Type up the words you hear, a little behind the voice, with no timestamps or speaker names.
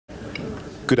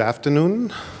Good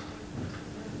afternoon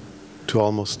to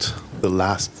almost the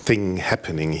last thing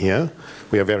happening here.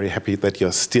 We are very happy that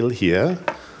you're still here,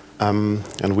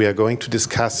 and we are going to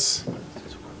discuss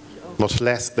not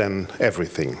less than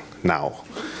everything now.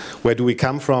 Where do we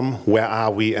come from, where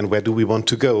are we, and where do we want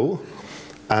to go?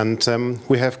 And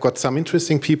we have got some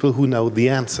interesting people who know the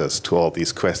answers to all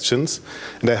these questions,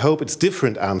 and I hope it's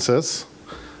different answers,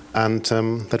 and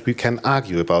that we can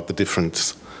argue about the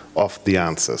difference of the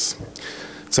answers.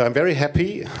 So I'm very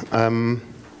happy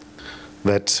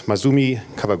that Masumi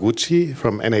Kawaguchi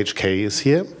from NHK is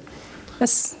here.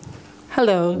 Yes.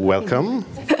 Hello. Welcome.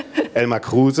 Elmar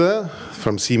Kruse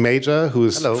from C Major, who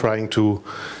is trying to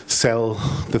sell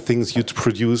the things you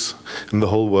produce in the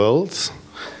whole world.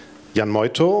 Jan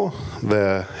Moito,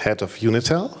 the head of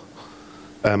Unitel.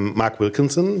 Mark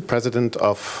Wilkinson, president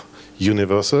of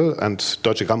Universal and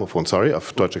Deutsche Grammophon, sorry,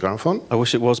 of Deutsche Grammophon. I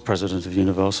wish it was president of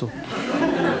Universal.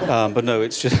 But no,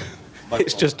 it's just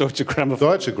Deutsche Grammophon.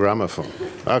 Deutsche Grammophon.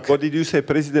 Okay. What did you say,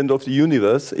 president of the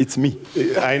universe? It's me.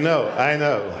 I know.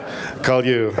 Call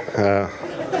you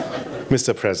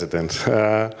Mr. President.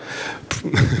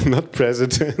 Not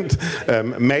president.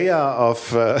 Mayor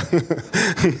of...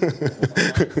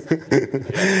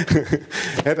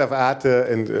 head of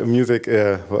Arte and Music,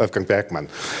 Wolfgang Bergmann.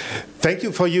 Thank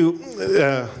you for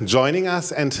joining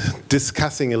us and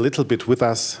discussing a little bit with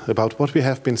us about what we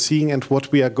have been seeing and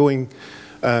what we are going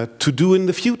to do in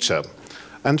the future.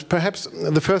 And perhaps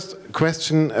the first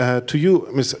question to you,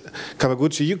 Ms.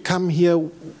 Kawaguchi, you come here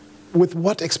with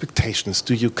what expectations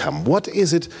do you come? What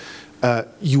is it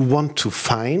you want to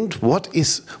find? What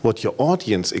is what your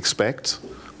audience expects?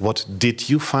 What did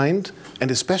you find?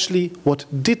 And especially, what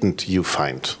didn't you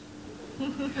find?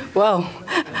 Well,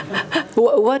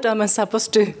 what am I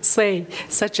supposed to say?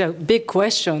 Such a big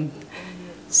question.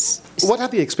 What are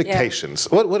the expectations?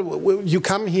 Yeah. What, you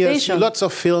come here, see lots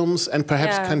of films, and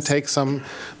perhaps can take some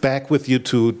back with you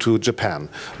to Japan.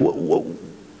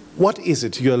 What is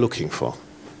it you're looking for?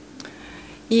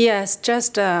 Yes,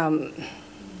 just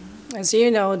as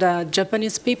you know, the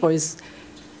Japanese people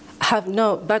have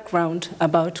no background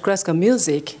about classical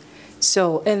music,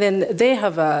 and then they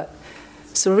have a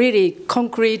really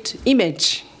concrete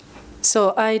image.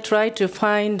 So I try to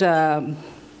find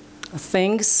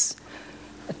things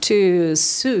to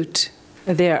suit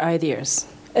their ideas,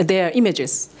 their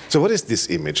images. So what is this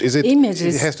image? Is it?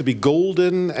 Images. It has to be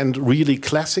golden and really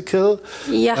classical?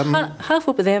 Yeah, half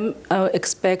of them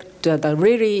expect the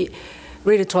really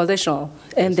traditional,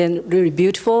 and then really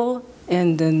beautiful,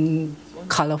 and then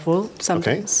colorful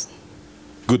sometimes. Okay.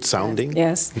 Good sounding.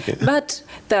 Yes, okay. But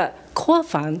the core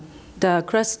fan, the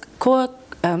core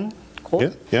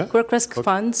classical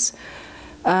fans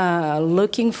are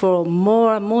looking for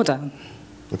more modern.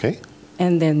 Okay.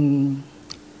 And then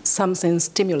something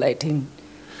stimulating.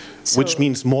 So which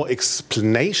means more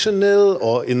explanational,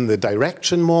 or in the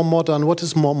direction more modern? What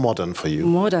is more modern for you?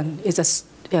 Modern is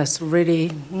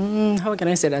really, how can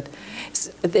I say that?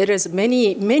 There is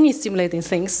many stimulating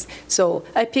things, so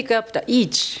I pick up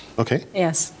each. Okay.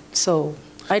 Yes, so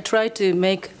I try to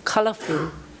make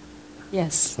colorful,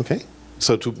 yes. Okay.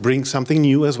 So to bring something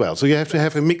new as well. So you have to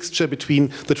have a mixture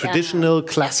between the traditional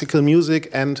classical music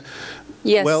and,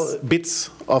 well,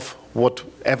 bits of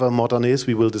whatever modern is.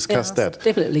 We will discuss that.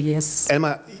 Definitely, yes.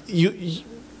 Elmar,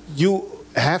 you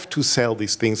have to sell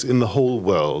these things in the whole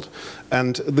world.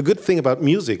 And the good thing about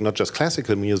music, not just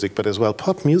classical music, but as well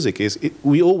pop music, is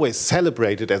we always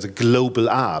celebrate it as a global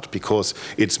art because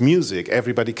it's music,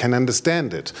 everybody can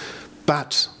understand it.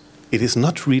 But it is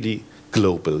not really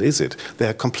global, is it? There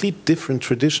are complete different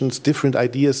traditions, different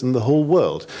ideas in the whole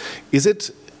world. Is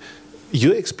it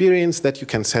your experience that you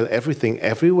can sell everything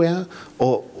everywhere,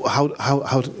 or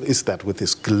how is that with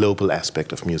this global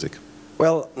aspect of music?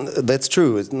 Well, that's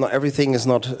true. Everything is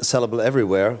not sellable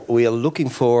everywhere. We are looking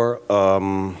for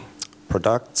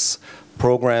products,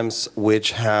 programs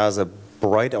which has a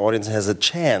bright audience, has a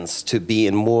chance to be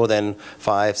in more than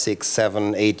 5, 6,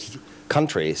 7, 8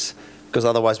 countries, because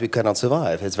otherwise we cannot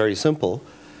survive. It's very simple.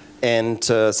 And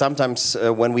sometimes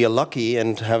when we are lucky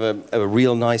and have a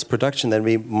real nice production, then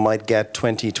we might get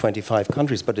 20, 25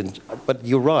 countries. But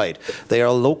you're right. They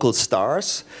are local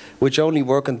stars which only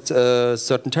work in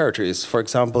certain territories. For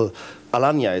example,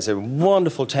 Alagna is a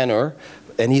wonderful tenor,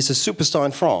 and he's a superstar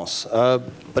in France,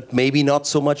 but maybe not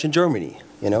so much in Germany.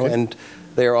 You know, okay. And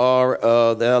there are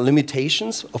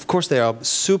limitations. Of course, there are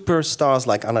superstars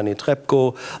like Anna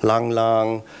Netrebko, Lang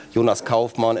Lang, Jonas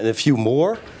Kaufmann, and a few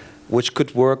more, which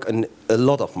could work in a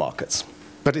lot of markets.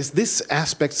 But is this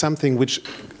aspect something which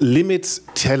limits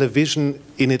television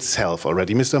in itself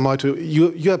already? Mr. Moito,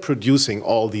 you are producing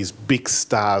all these big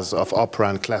stars of opera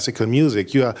and classical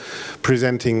music. You are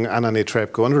presenting Anna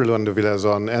Netrebko and Rolando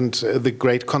Villazon and the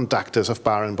great conductors of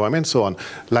Barenboim and so on.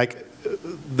 Like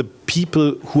the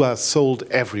people who are sold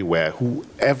everywhere, who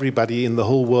everybody in the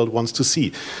whole world wants to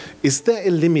see. Is there a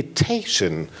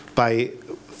limitation by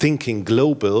thinking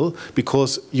global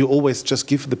because you always just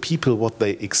give the people what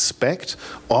they expect?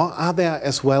 Or are there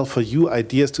as well for you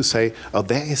ideas to say, oh,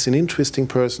 there is an interesting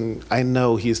person, I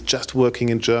know he's just working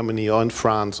in Germany or in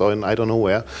France or in I don't know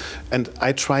where, and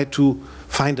I try to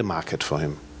find a market for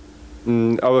him?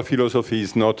 Our philosophy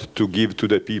is not to give to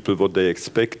the people what they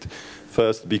expect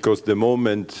first, because the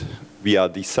moment we are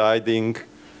deciding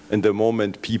and the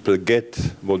moment people get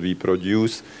what we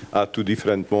produce are two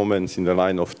different moments in the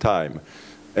line of time.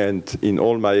 And in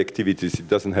all my activities, it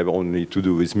doesn't have only to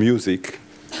do with music.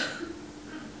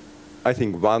 I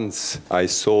think once I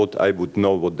thought I would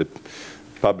know what the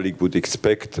public would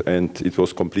expect, and it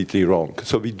was completely wrong.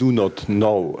 So we do not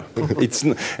know.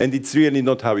 And it's really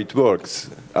not how it works.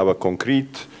 Our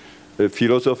concrete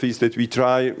philosophy is that we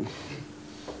try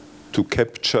to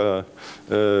capture,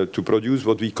 to produce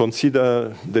what we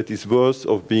consider that is worth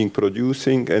of being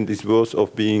producing and is worth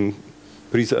of being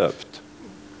preserved.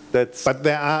 But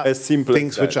there are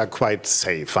things which are quite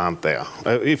safe, aren't there?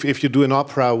 If you do an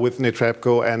opera with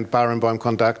Netrebko and Barenboim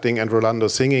conducting and Rolando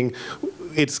singing,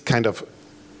 it's kind of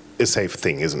a safe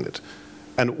thing, isn't it?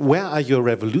 And where are your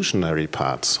revolutionary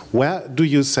parts? Where do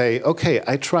you say, okay,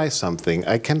 I try something,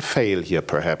 I can fail here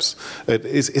perhaps?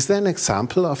 Is there an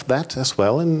example of that as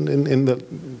well in the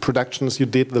productions you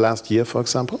did the last year, for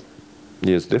example?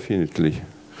 Yes, definitely.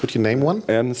 Could you name one?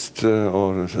 Ernst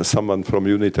or someone from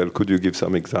Unitel, could you give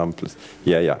some examples?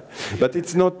 Yeah. But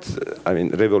it's not, I mean,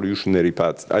 revolutionary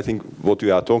parts. I think what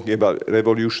we are talking about,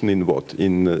 revolution in what?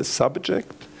 In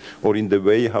subject? Or in the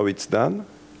way how it's done?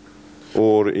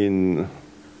 Or in,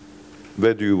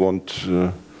 where do you want...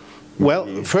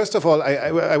 Well, first of all,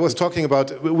 I was talking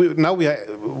about, now we are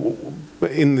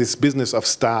in this business of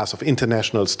stars, of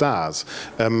international stars.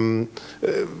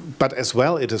 But as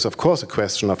well, it is of course a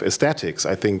question of aesthetics.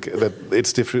 I think that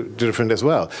it's different as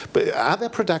well. But are there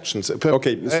productions?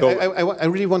 Okay, so I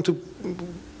really want to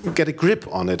get a grip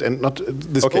on it and not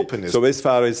this openness. So as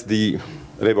far as the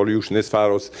revolution, as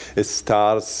far as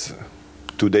stars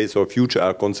today's or future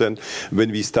are concerned,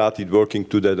 when we started working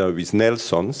together with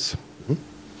Nelsons,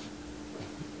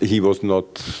 he was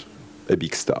not a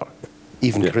big star.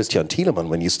 Even Christian Thielemann,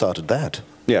 when you started that.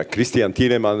 Yeah, Christian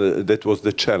Thielemann, that was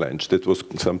the challenge. That was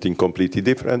something completely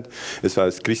different. As far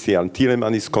as Christian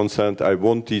Thielemann is concerned, I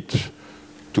wanted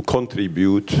to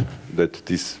contribute that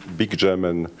this big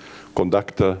German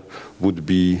conductor would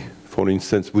be, for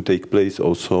instance, would take place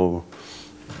also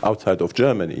outside of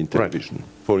Germany in television. Right.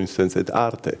 For instance, at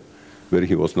Arte, where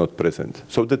he was not present.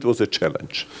 So that was a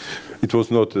challenge. It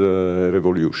was not a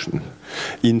revolution.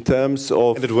 In terms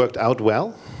of... And it worked out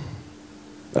well?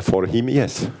 For him,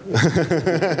 yes.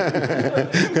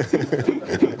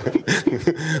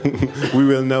 We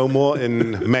will know more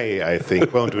in May, I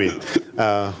think, won't we?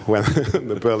 When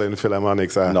the Berlin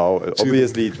Philharmonics are... No,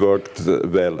 obviously it worked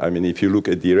well. I mean, if you look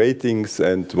at the ratings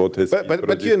and what has...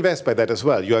 But you invest by that as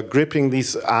well. You are gripping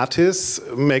these artists,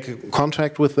 make a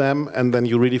contract with them, and then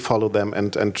you really follow them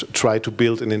and try to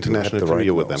build an international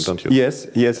career with them, don't you?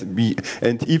 Yes.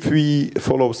 And if we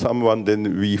follow someone,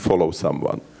 then we follow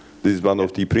someone. This is one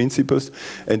of the principles,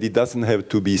 and it doesn't have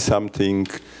to be something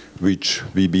which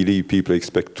we believe people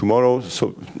expect tomorrow.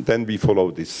 So then we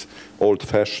follow this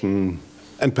old-fashioned.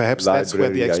 And perhaps that's where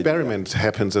the experiment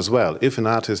happens as well. If an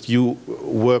artist you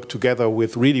work together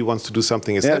with really wants to do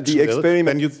something exceptional,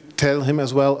 then you tell him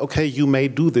as well, okay, you may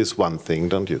do this one thing,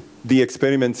 don't you? The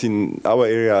experiments in our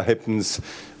area happens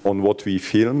on what we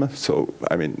film. So,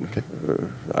 I mean,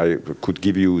 I could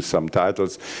give you some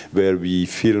titles where we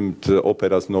filmed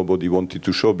operas nobody wanted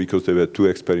to show because they were too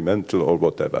experimental or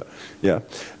whatever. Yeah,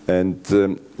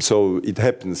 and so it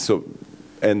happens. So,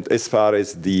 and as far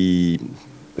as the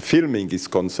filming is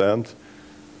concerned,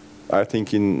 I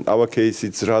think in our case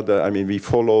it's rather, I mean, we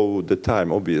follow the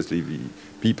time. Obviously,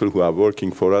 people who are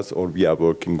working for us or we are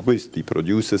working with, the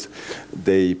producers,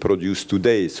 they produce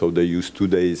today, so they use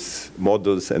today's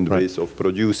models and ways of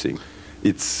producing.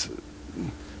 It's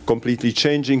completely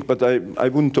changing, but I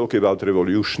wouldn't talk about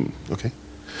revolution. Okay.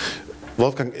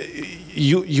 Wolfgang,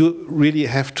 you really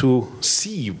have to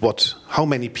see how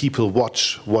many people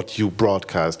watch what you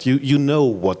broadcast. You know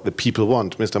what the people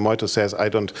want. Mr. Moito says, I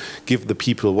don't give the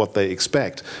people what they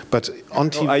expect. But on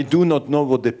TV... I do not know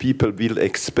what the people will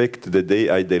expect the day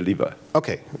I deliver.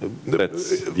 Okay.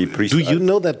 That's the precise. Do you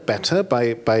know that better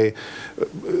by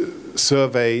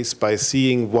surveys, by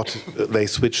seeing what they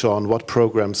switch on, what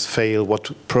programs fail,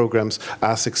 what programs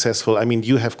are successful? I mean,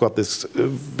 you have got this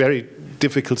very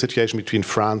difficult situation between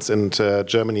France and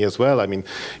Germany as well. I mean,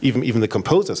 even the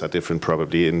composers are different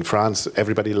probably. In France,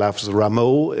 everybody loves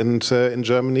Rameau, and in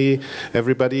Germany,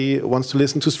 everybody wants to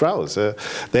listen to Strauss.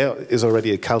 There is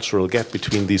already a cultural gap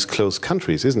between these close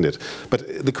countries, isn't it?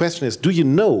 But the question is, do you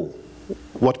know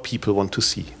what people want to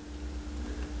see?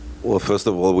 Well, first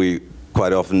of all, we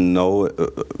quite often know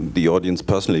the audience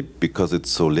personally because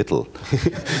it's so little.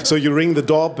 So you ring the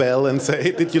doorbell and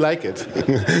say, did you like it?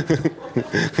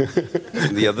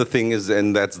 The other thing is,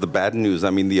 and that's the bad news, I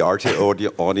mean, the art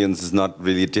audience is not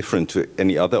really different to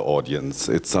any other audience.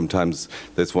 It's sometimes,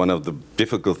 that's one of the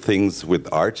difficult things with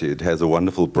art. It has a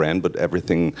wonderful brand, but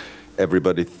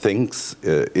everybody thinks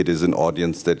it is an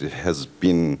audience that has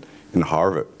been in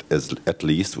Harvard, at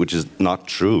least, which is not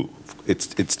true.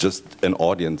 It's just an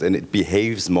audience, and it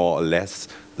behaves more or less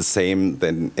the same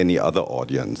than any other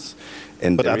audience.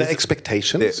 And but are there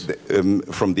expectations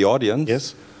from the audience?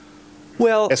 Yes.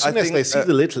 Well, as soon as they see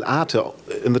the little Arte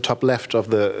in the top left of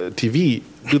the TV,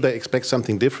 do they expect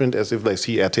something different as if they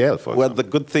see RTL, for example? Well, the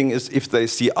good thing is if they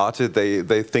see Arte,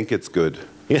 they think it's good.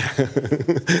 Yeah.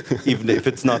 Even if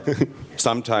it's not,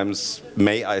 sometimes,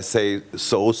 may I say,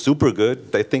 so super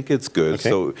good, they think it's good. Okay.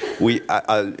 So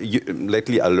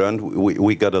lately I learned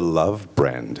we got a love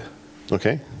brand.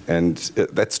 Okay. And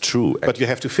that's true. But you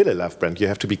have to fill a love brand. You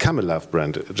have to become a love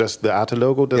brand. Just the Arte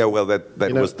logo? Yeah, well,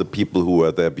 that was the people who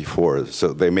were there before.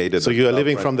 So they made it. So you are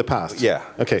living brand. From the past? Yeah.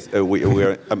 Okay.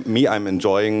 I'm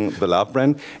enjoying the love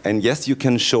brand. And yes, you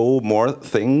can show more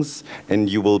things and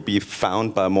you will be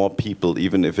found by more people,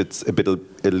 even if it's a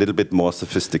little bit more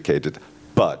sophisticated.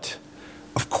 But,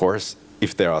 of course,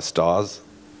 if there are stars,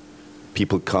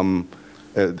 people come.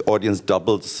 The audience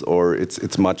doubles, or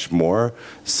it's much more.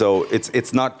 So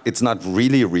it's not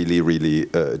really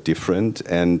different.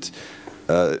 And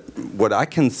what I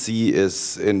can see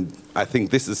is, and I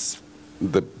think this is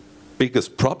the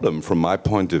biggest problem from my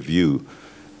point of view.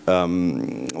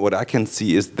 What I can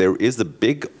see is there is a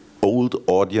big old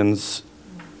audience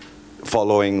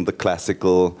following the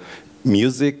classical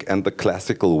music and the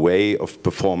classical way of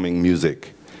performing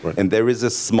music. Right. And there is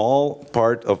a small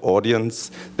part of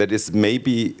audience that is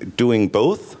maybe doing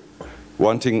both,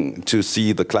 wanting to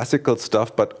see the classical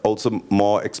stuff, but also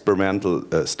more experimental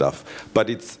stuff.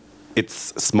 But it's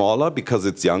smaller because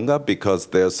it's younger, because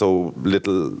there's so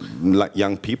little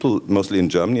young people, mostly in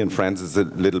Germany. In France, it's a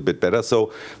little bit better.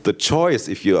 So the choice,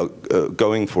 if you're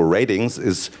going for ratings,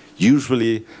 is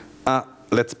usually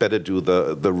let's better do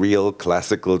the real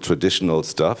classical traditional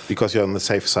stuff. Because you're on the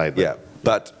safe side. Then. Yeah.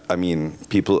 But, I mean,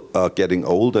 people are getting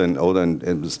older and older,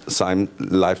 and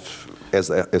life,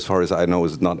 as far as I know,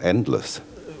 is not endless.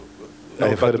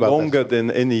 No, but longer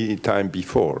than any time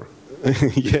before.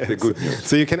 Yes. The good news.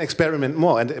 So you can experiment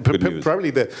more, and probably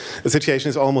the situation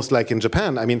is almost like in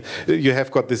Japan. I mean, you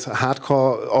have got this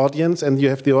hardcore audience, and you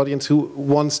have the audience who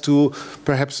wants to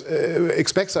perhaps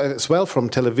expects as well from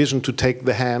television to take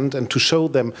the hand and to show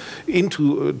them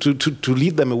into to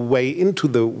lead them away into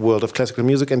the world of classical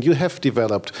music. And you have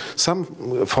developed some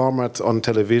formats on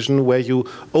television where you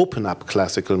open up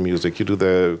classical music. You do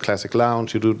the Classic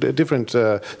Lounge, you do the different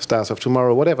Stars of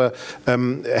Tomorrow, whatever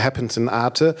happens in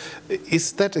Arte.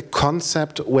 Is that a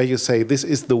concept where you say this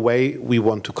is the way we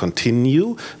want to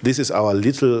continue? This is our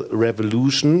little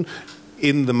revolution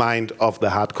in the mind of the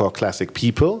hardcore classic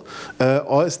people?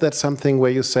 Or is that something where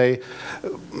you say,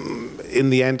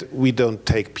 in the end, we don't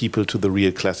take people to the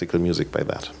real classical music by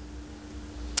that?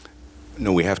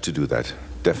 No, we have to do that,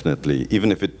 definitely.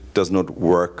 Even if it does not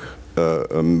work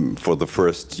for the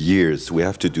first years, we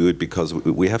have to do it because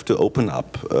we have to open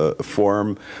up a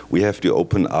forum, we have to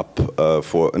open up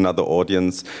for another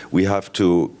audience, we have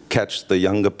to catch the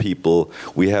younger people,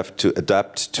 we have to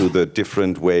adapt to the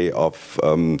different way of,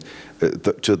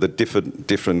 to the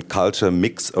different culture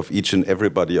mix of each and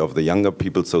everybody of the younger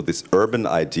people. So this urban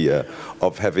idea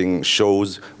of having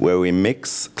shows where we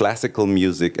mix classical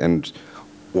music and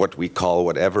what we call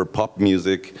whatever pop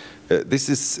music.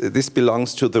 This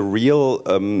belongs to the real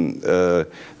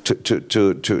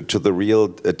to the real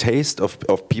taste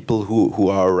of people who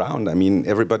are around. I mean,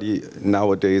 everybody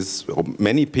nowadays, or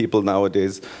many people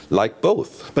nowadays, like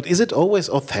both. But is it always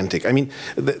authentic? I mean,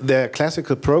 there are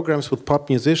classical programs with pop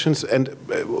musicians, and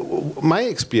my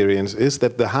experience is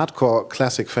that the hardcore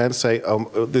classic fans say,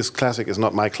 this classic is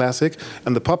not my classic,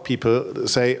 and the pop people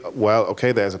say, well,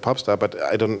 okay, there's a pop star, but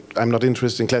I'm not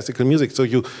interested in classical music. So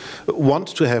you want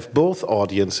to have both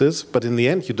audiences, but in the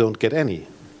end you don't get any.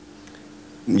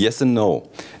 Yes and no.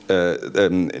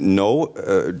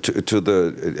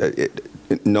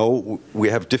 No, we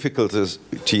have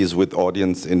difficulties with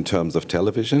audience in terms of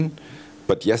television,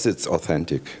 but yes, it's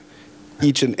authentic.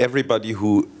 Each and everybody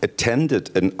who attended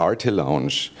an Arte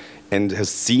Lounge and has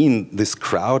seen this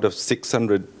crowd of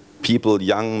 600 people,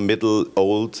 young, middle,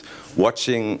 old,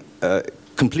 watching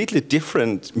completely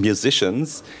different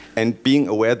musicians and being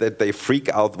aware that they freak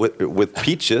out with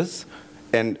Peaches,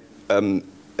 and 10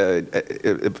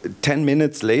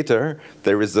 minutes later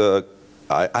there is a,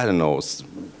 I don't know,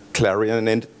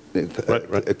 clarinet. Right.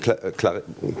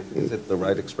 Is it the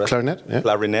right expression? Clarinet, yeah.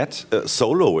 Clarinet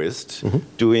soloist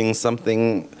doing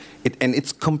something, and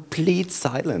it's complete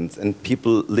silence, and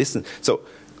people listen. So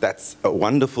that's a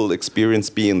wonderful experience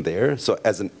being there. So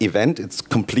as an event, it's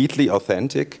completely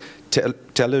authentic.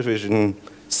 Television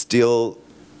still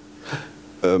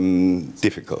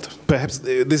difficult. Perhaps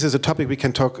this is a topic we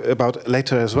can talk about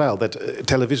later as well, that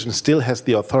television still has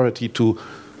the authority to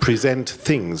present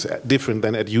things different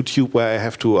than at YouTube, where I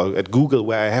have to, or at Google,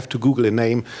 where I have to Google a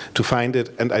name to find it,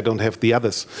 and I don't have the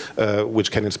others, which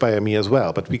can inspire me as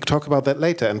well. But we talk about that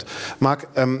later. And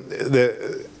Mark,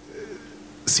 the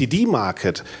CD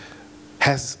market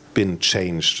has been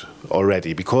changed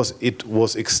already, because it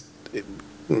was it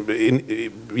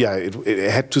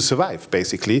had to survive,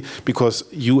 basically, because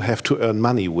you have to earn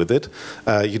money with it.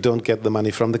 You don't get the money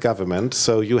from the government,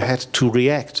 so you had to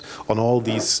react on all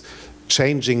these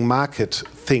changing market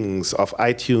things of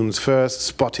iTunes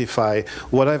first, Spotify,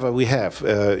 whatever we have,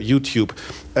 YouTube.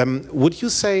 Would you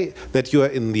say that you are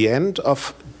in the end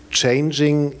of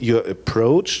changing your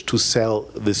approach to sell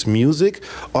this music,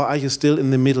 or are you still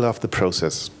in the middle of the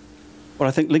process? Well,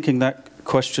 I think linking that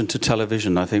question to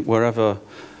television, I think wherever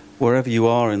you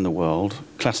are in the world,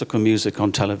 classical music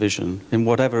on television, in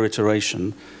whatever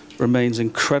iteration, remains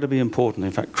incredibly important,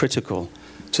 in fact critical,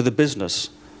 to the business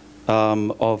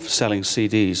of selling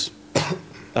CDs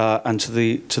and to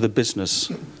the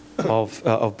business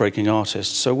of breaking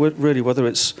artists. So really, whether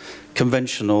it's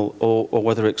conventional or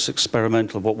whether it's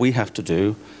experimental, what we have to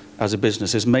do as a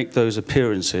business is make those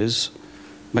appearances,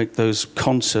 make those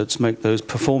concerts, make those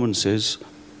performances,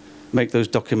 make those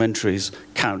documentaries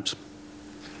count,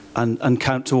 and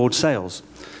count towards sales.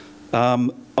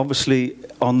 Obviously,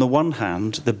 on the one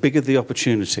hand, the bigger the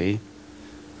opportunity,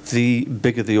 the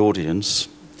bigger the audience,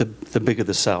 the bigger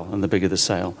the sell and the bigger the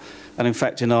sale. And in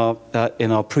fact, in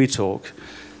our pre-talk,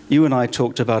 you and I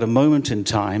talked about a moment in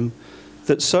time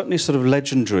that's certainly sort of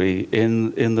legendary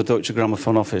in the Deutsche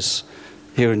Grammophon office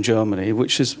here in Germany,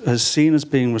 which has seen as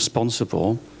being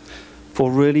responsible for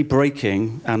really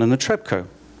breaking Anna Netrebko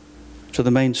to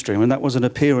the mainstream, and that was an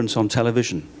appearance on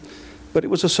television. But it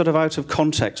was a sort of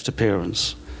out-of-context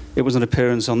appearance. It was an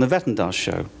appearance on the Wetten Das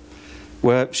show,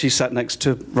 where she sat next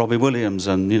to Robbie Williams,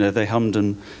 and they hummed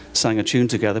and sang a tune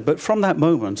together. But from that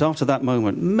moment, after that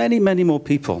moment, many, many more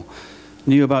people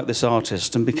knew about this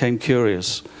artist and became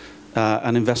curious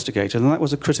and investigated, and that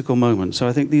was a critical moment. So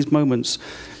I think these moments,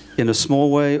 in a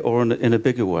small way or in a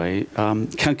bigger way,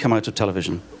 can come out of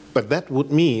television. But that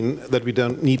would mean that we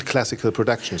don't need classical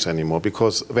productions anymore,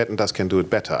 because Wetten Das can do it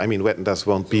better. I mean, Wetten Das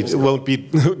won't be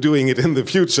doing it in the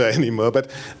future anymore. But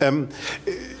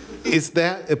is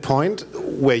there a point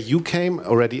where you came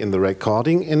already in the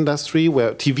recording industry,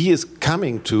 where TV is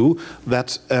coming to,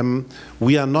 that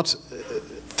we are not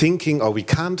thinking, or we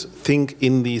can't think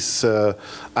in these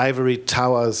ivory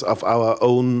towers of our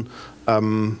own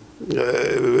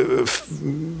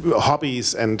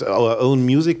hobbies and our own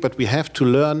music, but we have to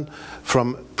learn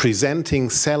from presenting,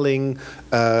 selling,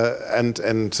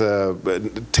 and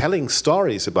telling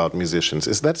stories about musicians?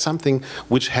 Is that something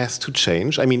which has to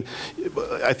change? I mean,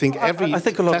 I think every a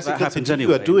lot of that happens thing anyway.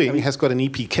 you are doing has got an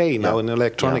EPK now, an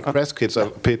electronic press kit,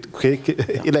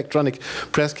 electronic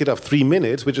press kit of 3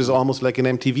 minutes, which is almost like an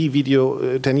MTV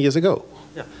video 10 years ago.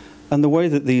 Yeah. And the way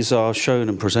that these are shown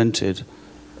and presented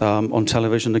on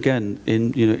television, again,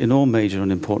 in all major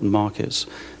and important markets,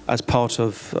 as part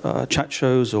of chat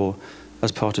shows, or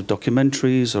as part of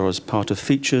documentaries, or as part of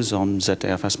features on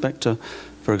ZDF Aspekte,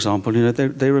 for example,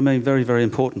 they remain very, very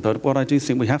important. But what I do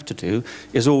think we have to do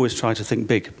is always try to think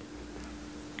big.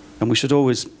 And we should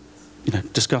always,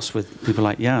 discuss with people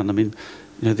like Jan. I mean,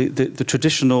 the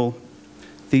traditional,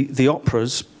 the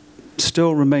operas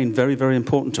still remain very, very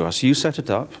important to us. You set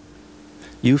it up,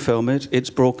 you film it, it's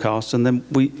broadcast, and then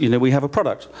we have a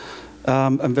product,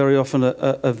 and very often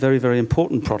a very, very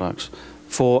important product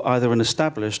for either an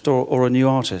established or a new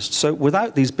artist. So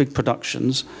without these big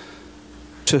productions,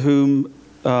 to whom,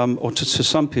 or to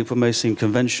some people may seem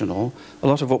conventional, a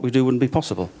lot of what we do wouldn't be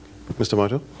possible. Mr.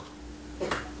 Moito?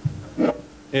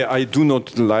 Yeah, I do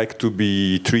not like to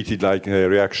be treated like a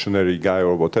reactionary guy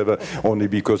or whatever, only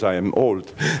because I am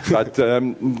old. But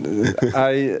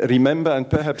I remember, and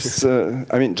perhaps,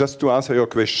 I mean, just to answer your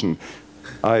question,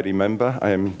 I remember, I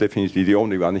am definitely the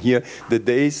only one here, the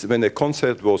days when a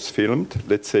concert was filmed,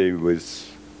 let's say with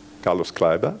Carlos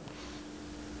Kleiber,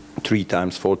 3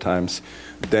 times, 4 times,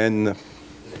 then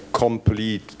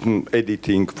complete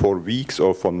editing for weeks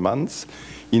or for months,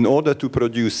 in order to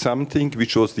produce something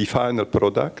which was the final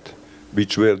product,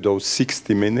 which were those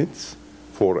 60 minutes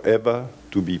forever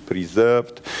to be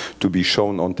preserved, to be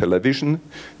shown on television.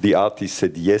 The artist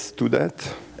said yes to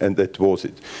that, and that was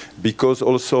it. Because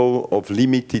also of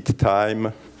limited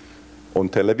time on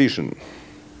television.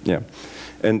 Yeah.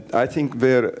 And I think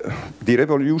where the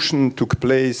revolution took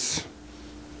place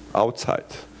outside,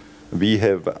 we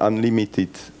have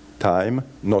unlimited time,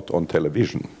 not on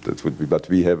television, that would be, but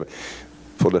we have,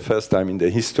 for the first time in the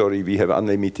history, we have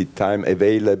unlimited time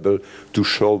available to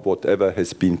show whatever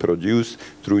has been produced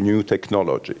through new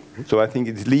technology. So I think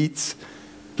it leads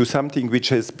to something which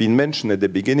has been mentioned at the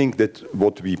beginning, that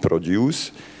what we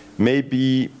produce may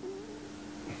be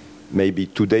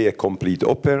today a complete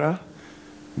opera,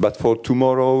 but for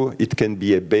tomorrow it can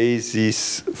be a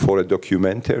basis for a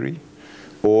documentary.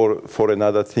 Or for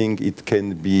another thing, it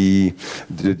can be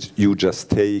that you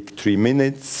just take 3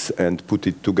 minutes and put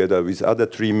it together with other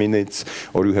 3 minutes,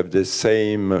 or you have the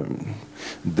same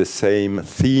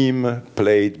theme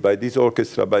played by this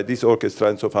orchestra,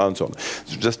 and so far and so on.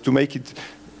 So just to make it,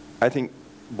 I think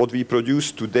what we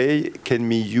produce today can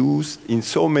be used in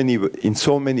so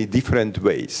many different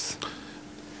ways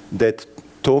that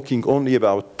talking only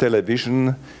about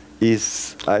television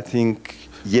is, I think,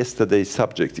 yesterday's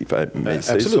subject, if I may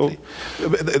say so.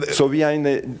 So we are in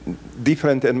a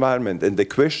different environment, and the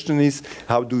question is,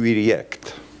 how do we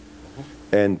react?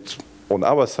 And on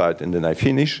our side, and then I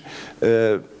finish,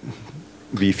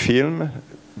 we film,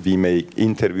 we make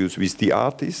interviews with the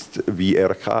artists, we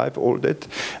archive all that,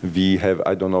 we have,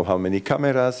 I don't know how many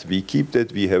cameras, we keep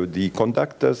that, we have the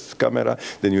conductor's camera,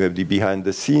 then you have the behind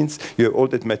the scenes, you have all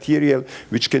that material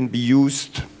which can be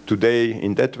used today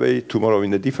in that way, tomorrow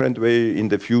in a different way, in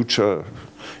the future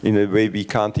in a way we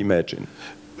can't imagine.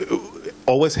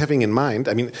 Always having in mind,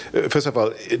 I mean, first of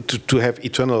all, to have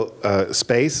eternal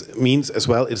space means as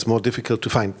well it's more difficult to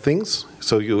find things.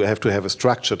 So you have to have a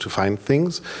structure to find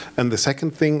things. And the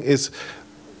second thing is,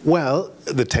 well,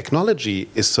 the technology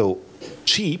is so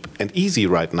cheap and easy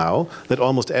right now that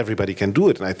almost everybody can do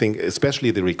it. And I think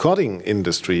especially the recording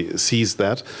industry sees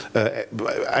that.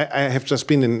 I have just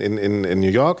been in New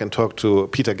York and talked to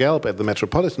Peter Gelb at the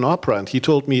Metropolitan Opera, and he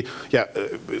told me, yeah,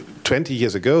 20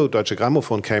 years ago, Deutsche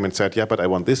Grammophon came and said, yeah, but I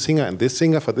want this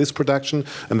singer for this production,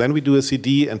 and then we do a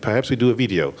CD and perhaps we do a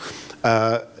video.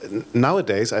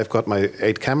 Nowadays, I've got my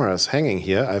 8 cameras hanging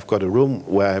here. I've got a room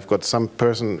where I've got some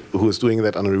person who is doing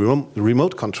that on a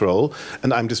remote control,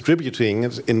 and I'm distributing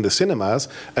it in the cinemas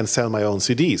and sell my own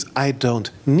CDs. I don't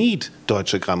need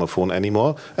Deutsche Grammophon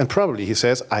anymore, and probably he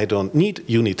says, I don't need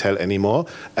Unitel anymore,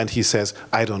 and he says,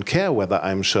 I don't care whether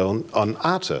I'm shown on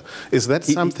Arte. Is that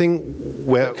something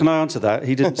where... Can I answer that?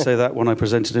 He didn't say that when I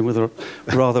presented him with a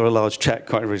rather a large check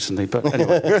quite recently, but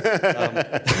anyway,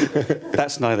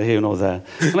 that's neither here nor there.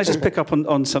 Can I just pick up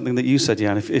on something that you said,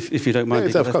 Jan, if you don't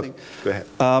mind? Yeah, of course. Go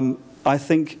ahead. I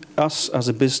think us as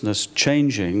a business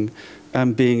changing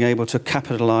and being able to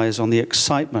capitalize on the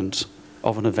excitement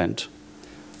of an event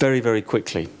very, very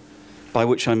quickly, by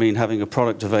which I mean having a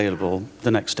product available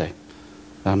the next day.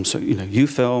 So, you know, you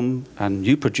film and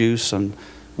you produce and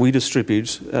we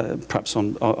distribute, perhaps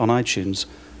on iTunes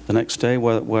the next day,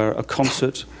 where a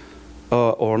concert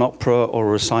or an opera or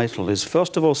a recital is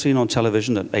first of all seen on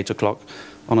television at 8 o'clock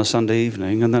on a Sunday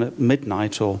evening, and then at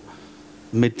midnight or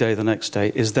midday the next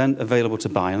day is then available to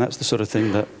buy. And that's the sort of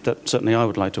thing that certainly I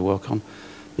would like to work on.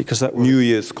 Because that New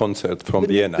Year's concert from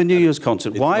Vienna. The New Year's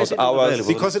concert. Why is it not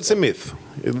available? Because it's a myth.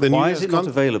 Why is it not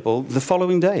available the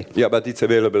following day? Yeah, but it's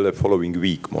available the following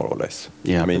week, more or less.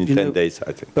 Yeah, I mean, in 10 days,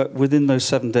 I think. But within those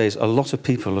 7 days, a lot of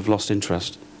people have lost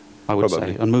interest, I would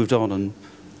say, and moved on and,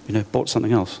 you know, bought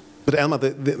something else. But Elmar,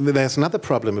 there's another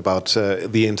problem about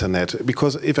the internet,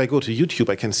 because if I go to YouTube,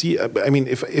 I can see, I mean,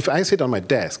 if I sit on my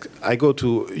desk, I go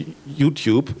to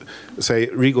YouTube, say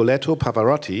Rigoletto,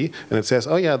 Pavarotti, and it says,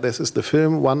 oh yeah, this is the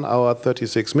film, 1 hour,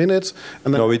 36 minutes.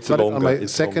 And then no, it's longer. On my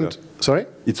second, sorry?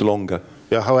 It's longer.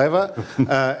 Yeah, however,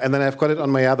 and then I've got it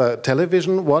on my other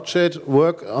television, watch it,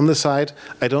 work on the side.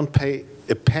 I don't pay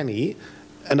a penny.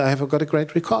 and I have got a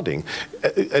great recording.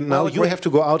 And now you have to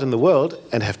go out in the world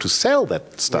and have to sell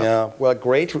that stuff. Yeah, well,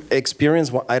 great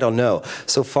experience, well, I don't know.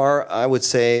 So far, I would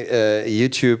say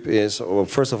YouTube is, well,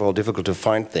 first of all, difficult to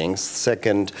find things.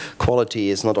 Second, quality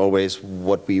is not always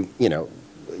what we, you know,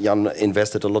 Jan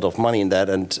invested a lot of money in that,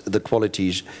 and the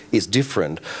quality is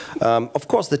different. Of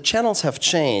course, the channels have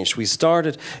changed. We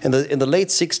started in the late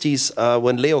 60s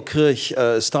when Leo Kirch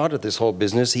started this whole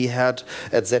business. He had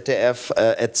at ZDF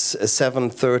at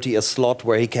 7:30 a slot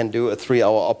where he can do a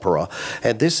 3-hour opera,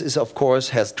 and this is, of course,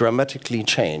 has dramatically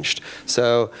changed.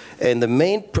 So in the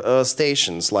main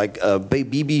stations like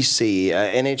BBC,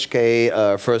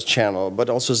 NHK First Channel, but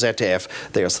also ZDF,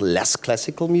 there's less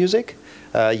classical music.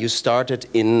 You started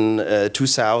in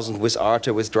 2000 with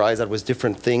Arte, with Dreisat, with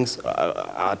different things.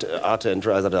 Arte and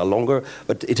Dreisat are longer,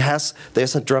 but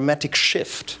there's a dramatic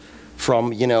shift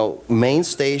from, you know, main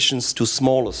stations to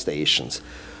smaller stations.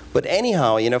 But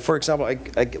anyhow, you know, for example, I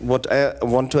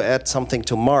want to add something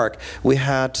to Mark. We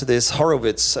had this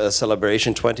Horowitz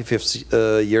celebration, 25th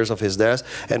years of his death,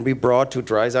 and we brought to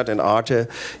Dreisat and Arte,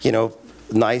 you know,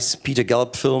 nice Peter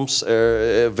Gelb films,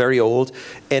 very old,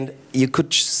 and you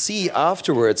could see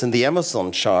afterwards in the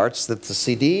Amazon charts that the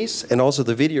CDs and also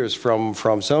the videos from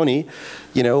Sony,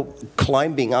 you know,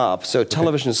 climbing up. So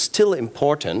television is still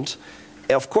important.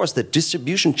 Of course, the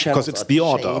distribution channels because it's the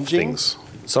order of things.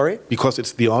 Sorry? Because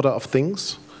it's the order of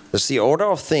things? The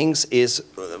order of things is,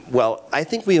 well, I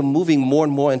think we are moving more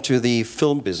and more into the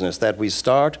film business, that we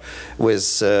start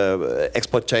with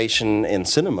exploitation in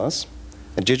cinemas.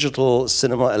 And digital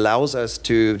cinema allows us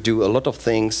to do a lot of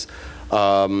things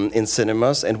in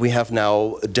cinemas, and we have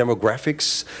now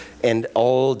demographics and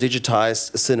all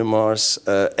digitized cinemas,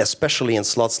 especially in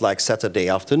slots like Saturday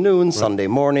afternoon, right, Sunday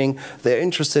morning. They're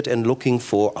interested in looking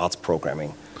for arts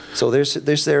programming. So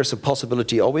there's a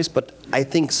possibility always, but I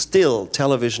think still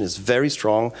television is very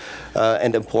strong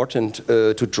and important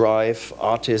to drive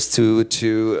artists to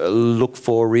look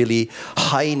for really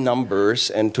high numbers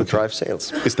and to drive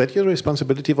sales. Is that your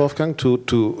responsibility, Wolfgang, to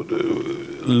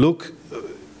look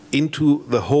into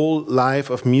the whole life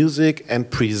of music and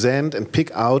present and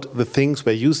pick out the things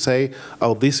where you say,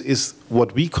 oh, this is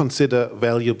what we consider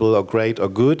valuable or great or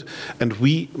good, and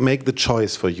we make the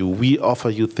choice for you. We offer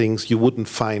you things you wouldn't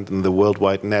find in the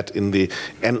worldwide net, in the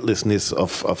endlessness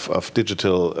of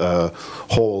digital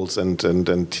halls and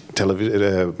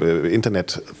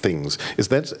internet things. Is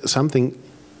that something,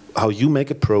 how you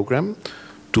make a program,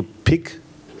 to pick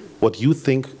what you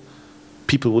think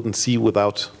people wouldn't see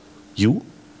without you?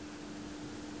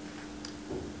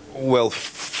 Well,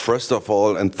 first of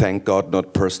all, and thank God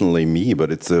not personally me,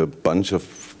 but it's a bunch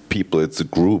of people, it's a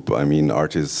group. I mean,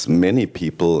 artists, many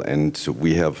people, and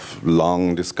we have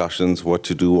long discussions what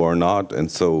to do or not,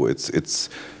 and so it's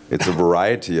a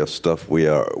variety of stuff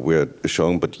we're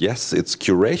showing. But yes, it's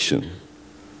curation.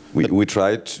 We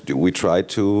try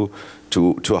to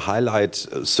highlight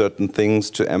certain things,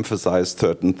 to emphasize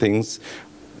certain things,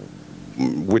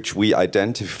 which we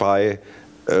identify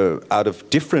out of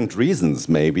different reasons,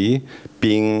 maybe,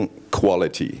 being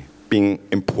quality, being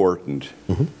important,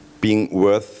 being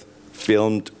worth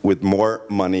filmed with more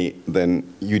money than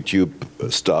YouTube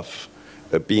stuff,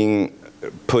 being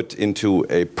put into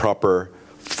a proper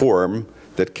form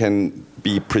that can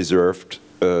be preserved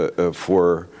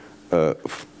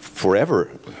forever.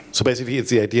 So basically it's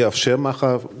the idea of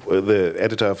Schirmacher, the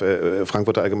editor of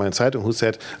Frankfurter Allgemeine Zeitung, who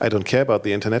said, I don't care about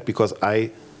the internet because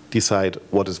I decide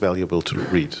what is valuable to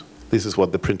read. This is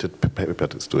what the printed paper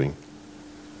is doing.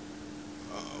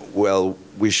 Well,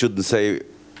 we shouldn't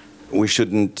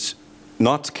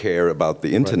not care about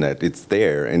the internet. Right. It's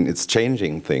there and it's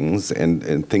changing things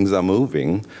and things are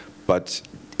moving. But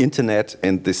internet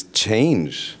and this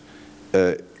change,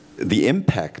 the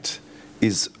impact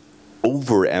is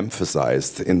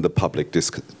overemphasized in the public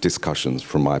discussions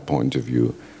from my point of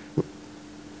view.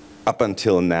 Up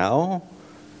until now,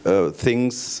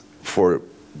 things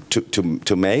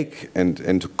to make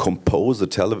and to compose a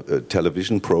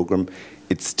television program,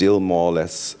 it's still more or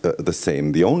less the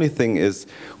same. The only thing is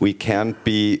we can't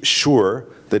be sure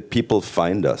that people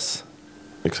find us.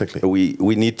 Exactly.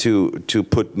 We need to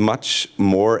put much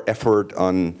more effort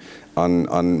on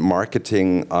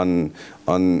marketing, on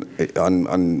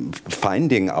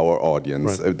finding our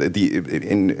audience. Right.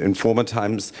 In former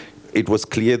times, it was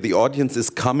clear the audience is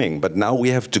coming, but now we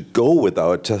have to go with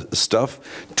our stuff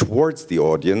towards the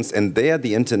audience, and there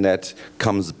the internet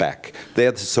comes back.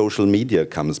 There the social media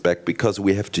comes back, because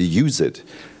we have to use it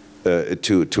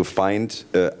to find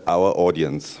our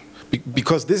audience.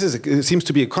 Because this seems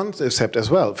to be a concept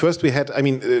as well. First we had, I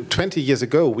mean, 20 years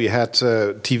ago we had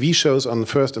TV shows on the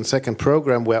first and second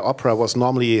program where opera was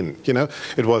normally in, you know.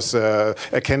 It was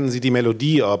Erkennen Sie die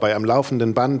Melodie, or by Am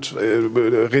laufenden Band,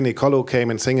 René Collo came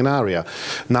and sang an aria.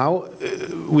 Now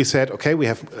we said, okay, we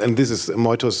have, and this is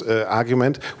Moito's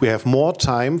argument, we have more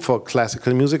time for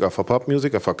classical music or for pop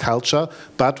music or for culture,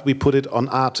 but we put it on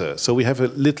Arte. So we have a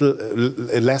little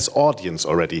less audience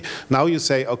already. Now you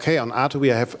say, okay, on Arte we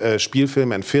have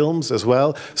Spielfilm and films as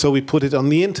well, so we put it on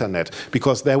the internet,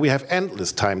 because there we have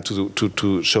endless time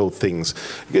to show things.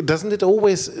 Doesn't it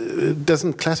always,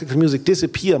 doesn't classical music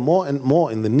disappear more and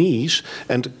more in the niche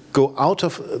and go out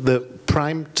of the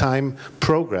prime time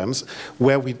programs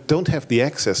where we don't have the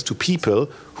access to people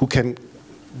who can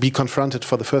be confronted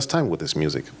for the first time with this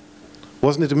music?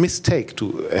 Wasn't it a mistake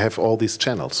to have all these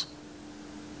channels?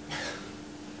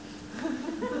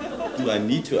 Do I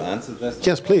need to answer that?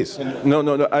 Yes, please.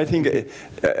 No. I think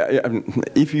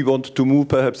if we want to move,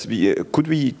 perhaps could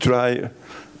we try?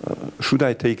 Should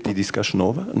I take the discussion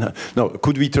over? No.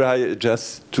 Could we try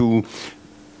just to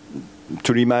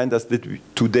remind us that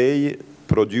today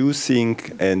producing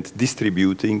and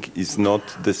distributing is not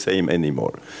the same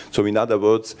anymore. So in other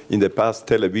words, in the past,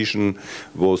 television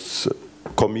was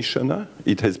commissioner.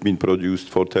 It has been produced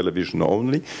for television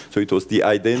only. So it was the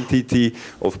identity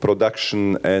of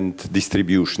production and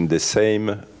distribution, the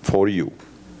same for you.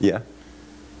 Yeah?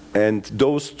 And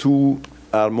those two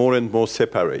are more and more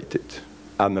separated,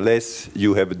 unless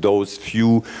you have those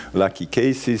few lucky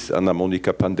cases. Anna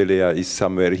Monica Pandelea is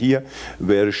somewhere here,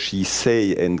 where she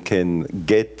say and can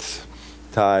get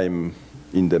time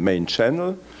in the main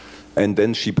channel, and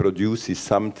then she produces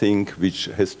something which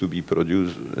has to be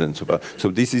produced and so on. So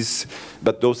this is,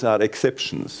 but those are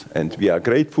exceptions, and we are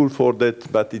grateful for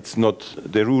that, but it's not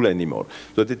the rule anymore.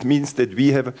 So that means that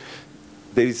we have,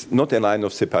 there is not a line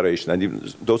of separation,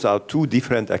 and those are two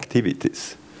different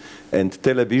activities. And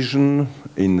television,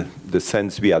 in the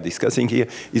sense we are discussing here,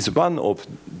 is one of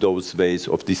those ways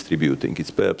of distributing.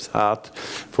 It's perhaps hard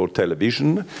for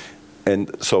television.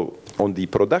 And so on the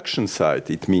production side,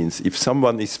 it means if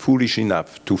someone is foolish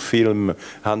enough to film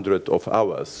hundreds of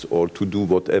hours or to do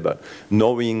whatever,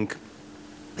 knowing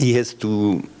he has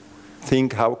to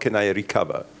think, how can I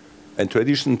recover? And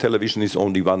traditional television is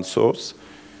only one source.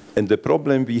 And the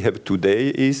problem we have today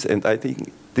is, and I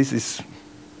think this is,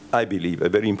 I believe, a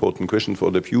very important question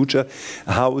for the future,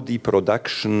 how the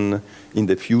production in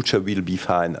the future will be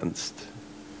financed.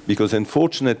 Because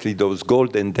unfortunately, those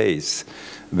golden days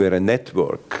where a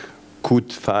network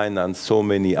could finance so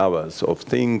many hours of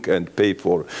thing and pay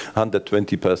for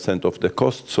 120% of the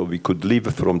cost, so we could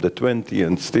live from the 20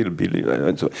 and still believe,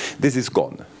 and so this is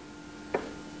gone.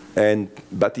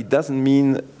 But it doesn't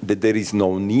mean that there is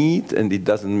no need, and it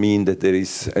doesn't mean that there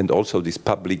is, and also this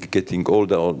public getting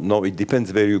older, or no, it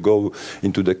depends where you go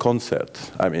into the concert.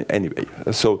 I mean, anyway.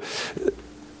 So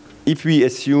if we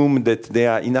assume that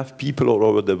there are enough people all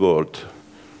over the world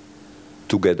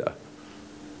together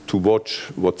to watch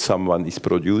what someone is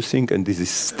producing, and this is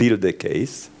still the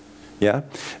case, yeah,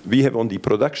 we have on the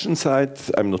production side,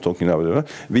 I'm not talking about,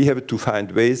 we have to find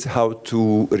ways how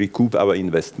to recoup our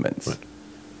investments. Right.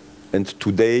 And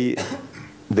today,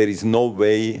 there is no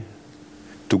way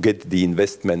to get the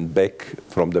investment back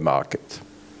from the market.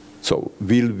 So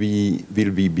will we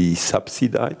be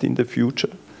subsidized in the future?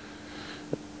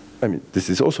 I mean, this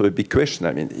is also a big question.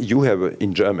 I mean, you have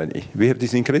in Germany, we have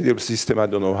this incredible system. I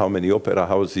don't know how many opera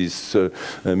houses,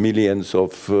 millions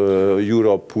of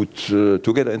euro put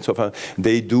together and so on.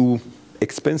 They do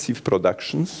expensive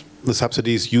productions. The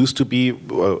subsidies used to be,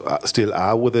 still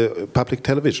are, with the public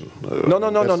television. No.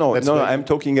 I'm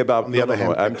talking about. On the other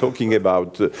hand, I'm talking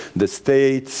about the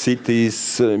state,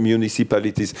 cities,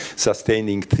 municipalities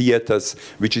sustaining theaters,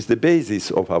 which is the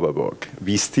basis of our work.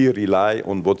 We still rely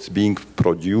on what's being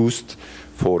produced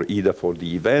for either for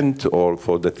the event or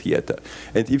for the theater.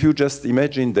 And if you just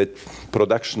imagine that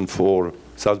production for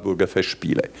Salzburger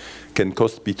Festspiele can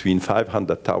cost between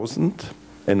 500,000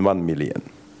 and 1 million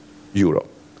euro.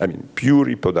 I mean, pure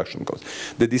reproduction cost.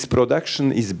 That this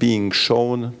production is being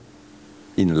shown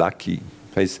in lucky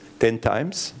phase 10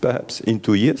 times, perhaps, in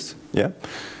 2 years. Yeah,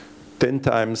 10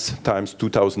 times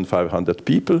 2,500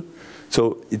 people.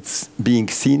 So it's being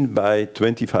seen by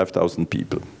 25,000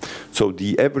 people. So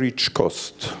the average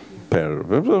cost per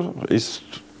is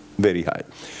very high.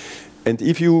 And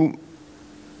if you,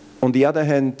 on the other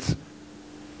hand,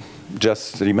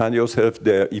 just remind yourself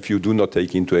that if you do not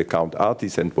take into account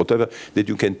artists and whatever, that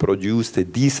you can produce a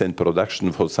decent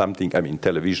production for something, I mean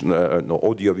television, no,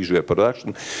 audiovisual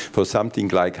production, for something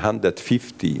like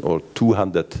 150 or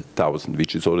 200,000,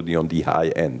 which is already on the high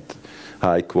end,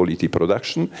 high quality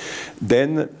production.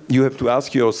 Then you have to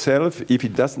ask yourself if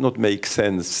it does not make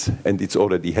sense, and it's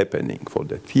already happening for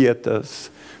the theaters,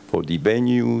 for the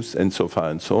venues, and so far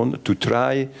and so on, to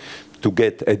try to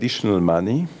get additional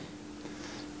money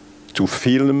to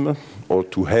film or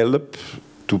to help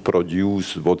to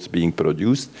produce what's being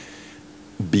produced,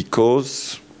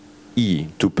 because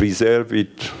to preserve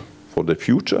it for the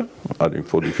future, I mean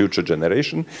for the future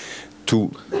generation,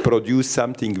 to produce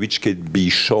something which can be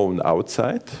shown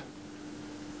outside,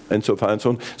 and so far and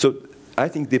so on. So I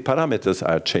think the parameters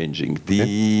are changing.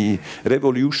 The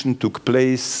revolution took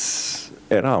place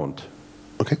around.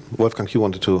 Okay, Wolfgang, you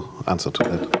wanted to answer to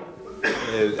that.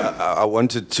 I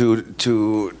wanted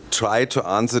to try to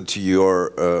answer to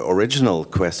your original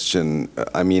question.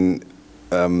 I mean,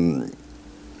 of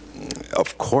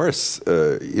course,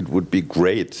 it would be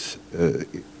great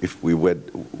if we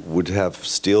would have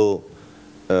still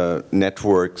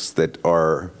networks that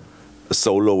are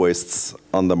soloists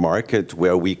on the market,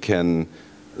 where we can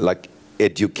like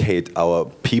educate our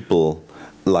people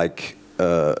like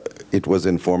it was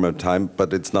in former time,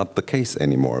 but it's not the case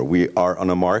anymore. We are on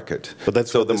a market. But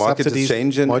that's so the market is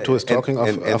changing. Moito is talking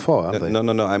of before, aren't they?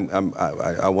 No.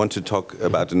 I want to talk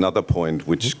about another point,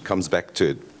 which comes back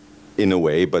to it in a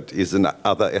way, but is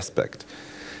another aspect.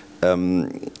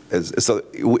 So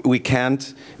we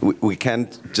can't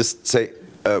just say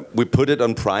we put it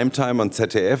on prime time on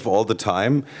ZDF all the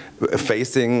time,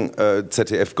 facing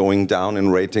ZDF going down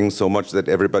in ratings so much that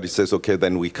everybody says, okay,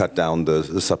 then we cut down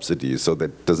the subsidies. So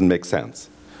that doesn't make sense.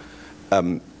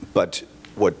 But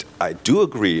what I do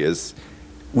agree is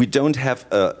we don't have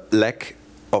a lack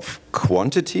of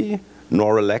quantity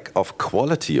nor a lack of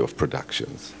quality of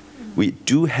productions. We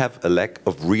do have a lack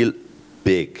of real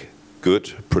big,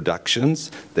 good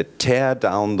productions that tear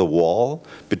down the wall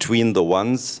between the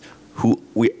ones who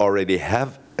we already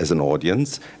have as an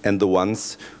audience and the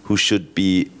ones who should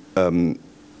be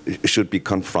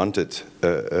confronted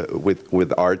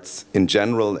with arts in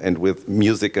general and with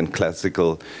music and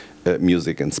classical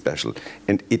music in special.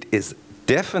 And it is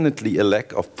definitely a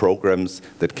lack of programs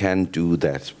that can do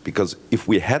that, because if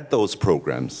we had those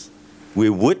programs, we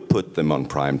would put them on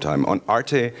prime time, on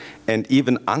Arte, and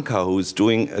even Anka, who's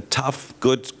doing a tough,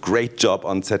 good, great job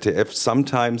on ZDF,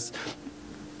 sometimes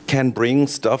can bring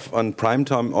stuff on prime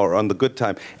time or on the good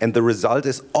time, and the result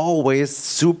is always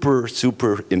super,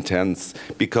 super intense,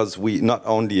 because we not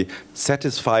only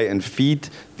satisfy and feed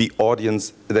the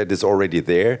audience that is already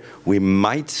there, we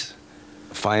might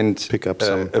pick up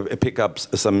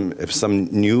some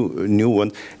new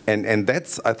ones, and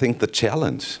that's, I think, the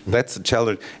challenge. That's the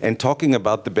challenge. And talking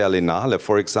about the Berlinale,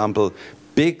 for example,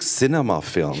 big cinema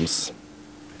films,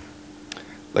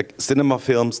 like cinema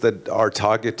films that are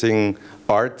targeting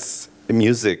arts,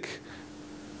 music,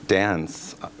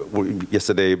 dance.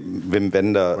 Yesterday, Wim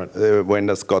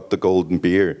Wenders got the Golden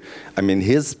Bear. I mean,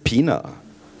 his Pina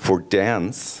for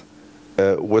dance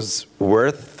was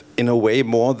worth, in a way,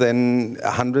 more than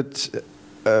 100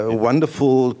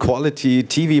 wonderful quality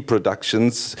TV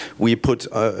productions we put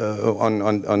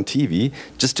on TV,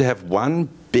 just to have one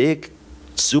big,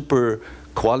 super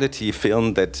quality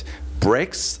film that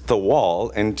breaks the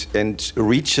wall and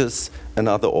reaches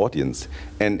another audience.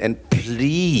 And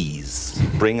please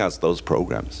bring us those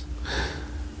programs.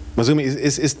 Masumi,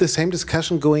 is the same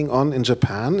discussion going on in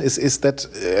Japan? Is that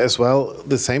as well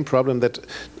the same problem that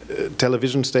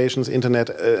television stations,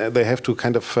 internet, they have to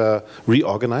kind of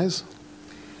reorganize?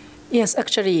 Yes,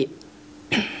 actually,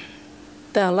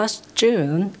 the last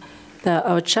June,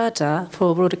 our charter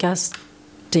for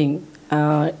broadcasting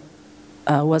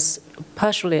was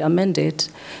partially amended,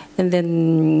 and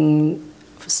then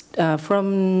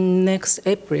from this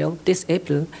April,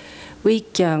 we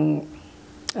can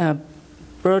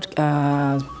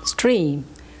stream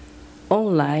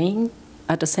online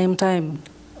at the same time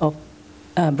of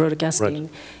broadcasting.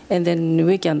 Right. And then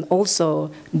we can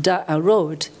also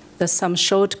download some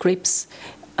short clips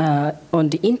on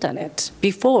the internet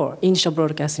before initial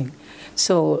broadcasting.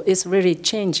 So it's really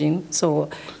changing. So,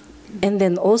 and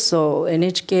then also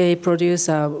NHK produced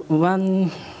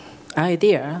one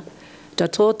idea, the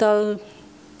total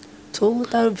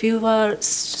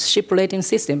viewership rating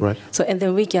system. Right. So, and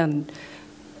then we can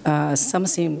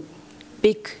something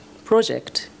big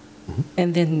project,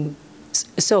 and then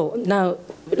so now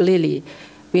really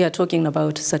we are talking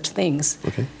about such things.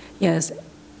 Okay. Yes,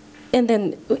 and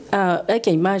then I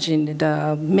can imagine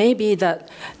maybe that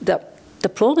the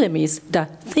problem is, the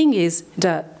thing is,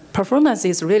 the performance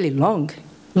is really long.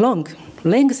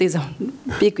 Length is a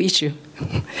big issue.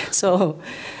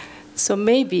 So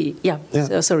maybe, yeah.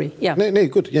 So, sorry, yeah. No,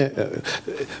 good, yeah.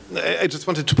 I just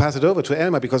wanted to pass it over to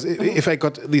Elmar, because if I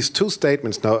got these two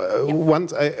statements now,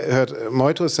 once I heard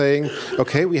Moito saying,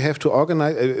 okay, we have to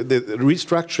organize, the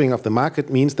restructuring of the market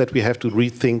means that we have to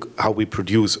rethink how we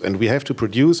produce, and we have to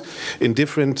produce in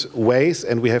different ways,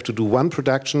 and we have to do one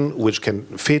production which can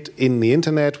fit in the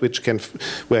internet, where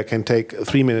I can take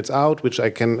 3 minutes out,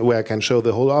 where I can show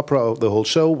the whole opera or the whole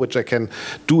show, which I can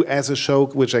do as a show,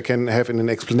 which I can have in an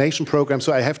explanation program.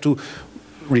 So I have to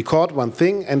record one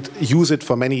thing and use it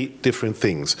for many different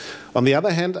things. On the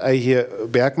other hand, I hear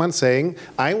Bergman saying,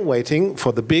 I'm waiting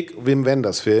for the big Wim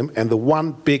Wenders film and the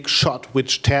one big shot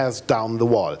which tears down the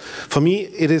wall. For me,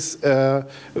 it is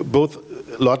both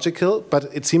logical, but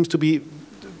it seems to be,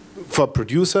 for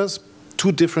producers,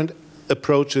 two different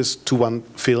approaches to one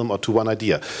film or to one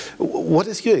idea. What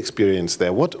is your experience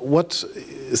there? What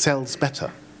sells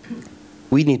better?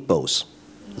 We need both.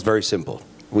 It's very simple.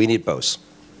 We need both.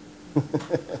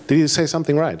 Did you say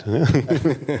something right?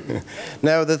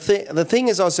 Now, the thing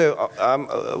is also,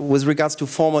 with regards to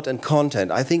format and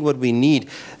content, I think what we need,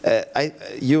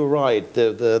 you're right,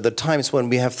 the times when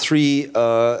we have 3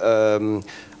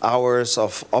 hours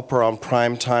of opera on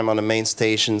prime time on the main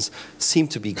stations seem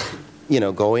to be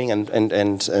going, and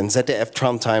ZDF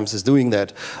Tram Times is doing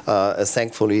that,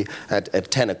 thankfully,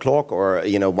 at 10 o'clock, or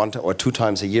 1 or 2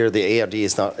 times a year. The ARD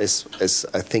is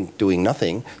I think, doing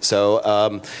nothing. So,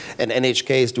 and NHK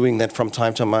is doing that from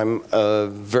time to time,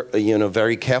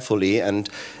 very carefully, and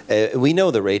we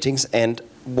know the ratings. And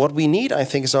what we need, I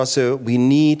think, is also we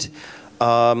need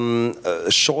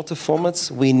shorter formats.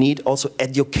 We need also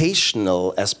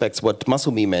educational aspects, what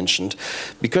Masumi mentioned,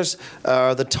 because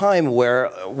the time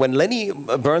when Lenny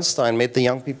Bernstein made the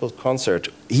Young People's Concert,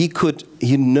 he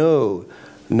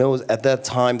knows at that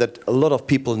time that a lot of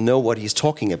people know what he's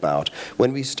talking about.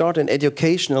 When we start an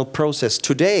educational process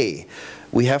today,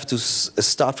 we have to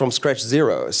start from scratch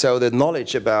zero. So the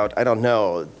knowledge about, I don't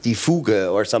know, Die Fuge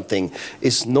or something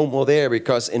is no more there,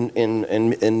 because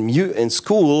in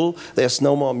school there's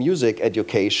no more music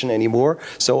education anymore.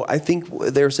 So I think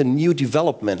there's a new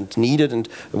development needed, and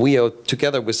we are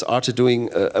together with Arte doing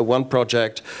one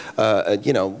project,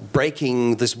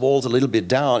 breaking these walls a little bit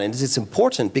down. And this is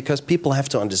important because people have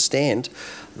to understand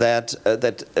that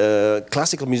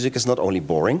classical music is not only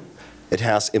boring. It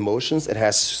has emotions, it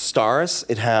has stars,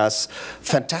 it has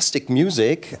fantastic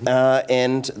music,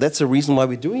 and that's the reason why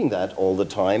we're doing that all the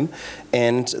time.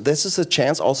 And this is a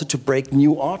chance also to break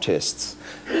new artists.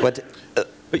 But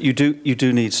you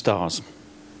do need stars.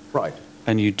 Right.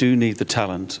 And you do need the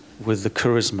talent with the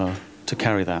charisma to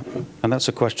carry that. And that's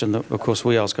a question that, of course,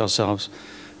 we ask ourselves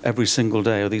every single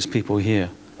day. Are these people here?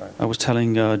 Right. I was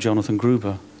telling Jonathan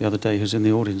Gruber the other day, who's in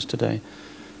the audience today,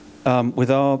 with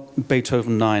our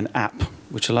Beethoven 9 app,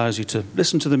 which allows you to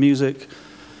listen to the music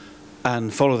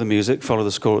and follow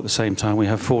the score at the same time. We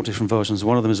have 4 different versions.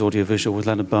 One of them is audiovisual with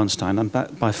Leonard Bernstein, and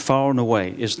that by far and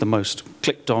away is the most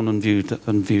clicked on and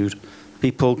viewed.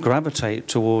 People gravitate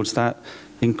towards that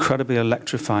incredibly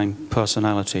electrifying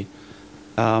personality.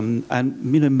 And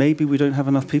maybe we don't have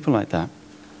enough people like that.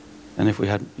 And if we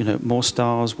had more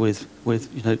stars with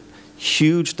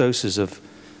huge doses of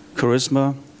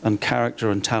charisma and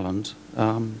character and talent,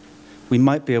 we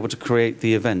might be able to create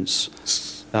the events.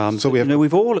 So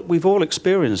we've all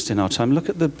experienced in our time. Look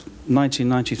at the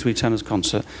 1993 Tenors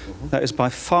Concert. Mm-hmm. That is by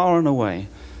far and away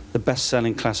the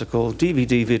best-selling classical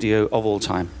DVD video of all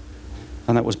time,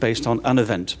 and that was based on an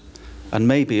event. And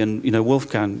maybe, and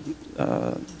Wolfgang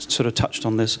sort of touched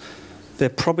on this, there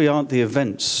probably aren't the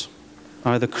events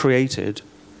either created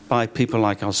by people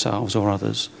like ourselves or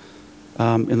others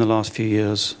in the last few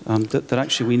years that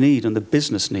actually we need, and the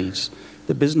business needs.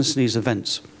 The business needs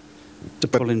events to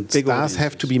pull in big audiences. Stars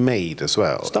have to be made as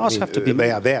well. Stars have to be made.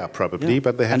 They are there probably,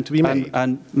 but they have to be made.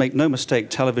 And make no mistake,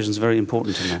 television is very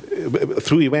important in that.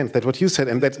 Through events, that's what you said.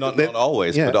 And not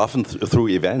always, but often through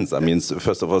events. I mean,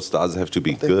 first of all, stars have to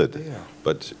be good,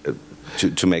 but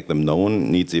to make them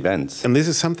known needs events. And this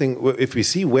is something, if we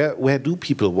see where do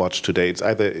people watch today, it's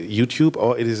either YouTube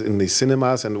or it is in the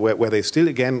cinemas, and where they still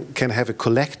again can have a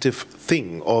collective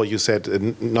thing, or you said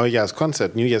New Year's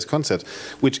concert,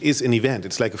 which is an event.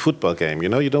 It's like a football game,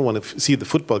 you don't want to see the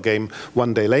football game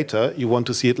one day later, you want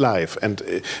to see it live, and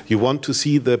you want to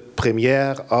see the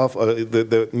premiere of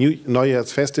the new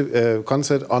Neujahrs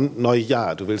concert on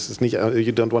Neujahr.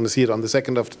 You don't want to see it on the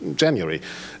 2nd of January.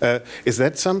 Is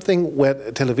that something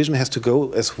where television has to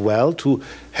go as well, to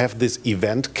have this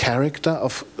event character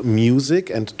of music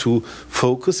and to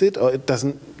focus it, or it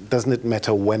doesn't doesn't it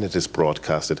matter when it is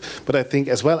broadcasted? But I think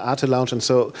as well, Arte Lounge, and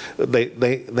so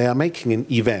they are making an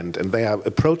event, and they are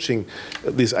approaching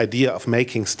this idea of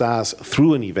making stars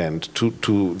through an event to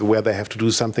where they have to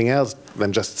do something else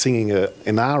than just singing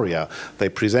an aria. They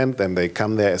present them, they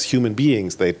come there as human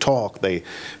beings, they talk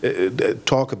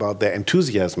about their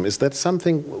enthusiasm. Is that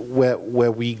something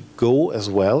where we go as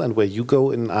well, and where you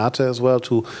go in Arte as well,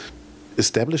 to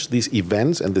establish these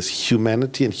events and this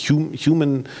humanity and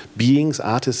human beings,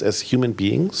 artists as human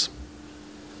beings?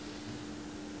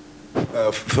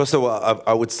 First of all,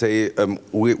 I would say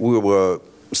we were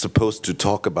supposed to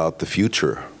talk about the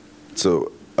future.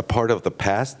 So a part of the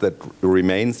past that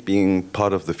remains being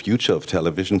part of the future of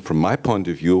television, from my point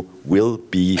of view, will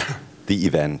be the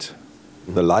event.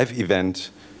 The live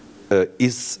event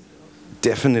is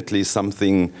definitely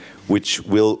something which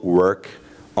will work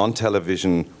on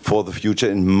television for the future,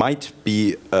 and might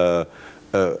be a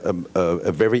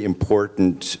very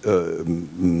important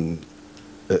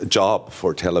job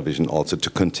for television also, to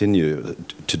continue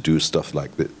to do stuff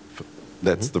like this.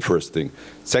 That's the first thing.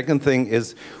 Second thing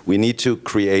is we need to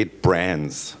create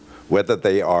brands, whether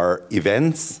they are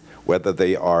events, whether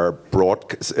they are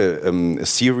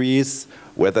series,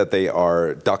 whether they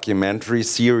are documentary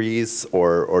series,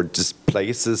 or just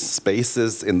places,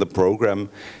 spaces in the program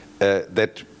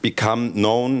that become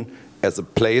known as a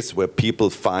place where people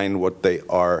find what they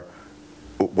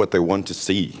want to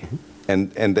see,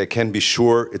 and they can be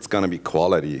sure it's going to be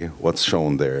quality what's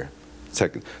shown there.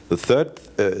 Second, the third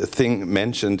thing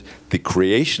mentioned, the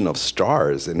creation of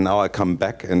stars, and now I come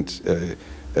back and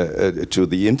to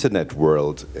the internet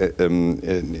world,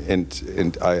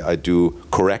 and I do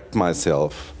correct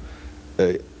myself.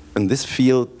 In this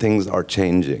field, things are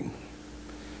changing,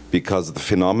 because the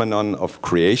phenomenon of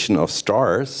creation of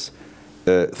stars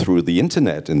through the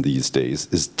internet in these days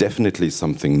is definitely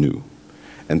something new.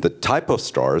 And the type of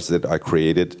stars that I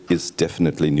created is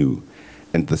definitely new.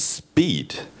 And the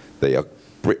speed they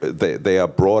are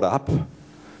brought up,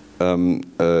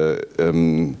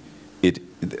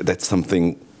 that's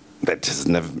something that has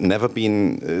never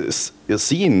been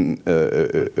seen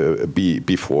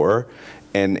before.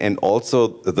 And also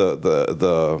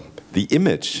the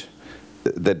image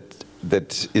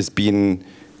that is being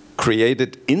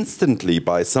created instantly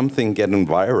by something getting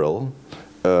viral.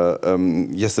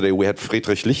 Yesterday we had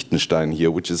Friedrich Lichtenstein here,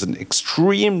 which is an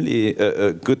extremely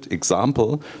good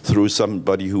example, through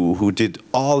somebody who did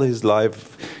all his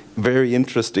life very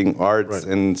interesting arts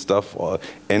and stuff,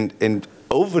 and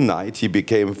overnight he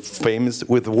became famous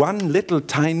with one little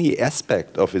tiny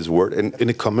aspect of his work. And in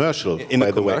a commercial, in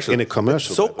a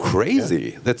commercial. That's so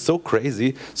crazy. Yeah. That's so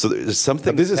crazy. So there's something.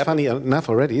 But this is funny enough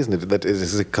already, isn't it? That it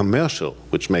is a commercial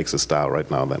which makes a star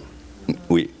right now. Then.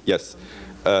 Yes.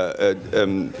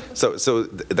 So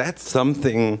that's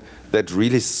something that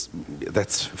really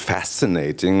that's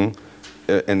fascinating.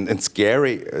 And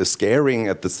scaring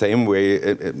at the same way,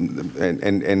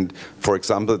 and for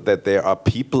example, that there are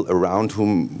people around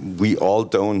whom we all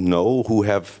don't know, who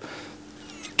have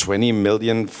 20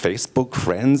 million Facebook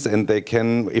friends, and they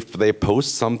can, if they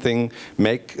post something,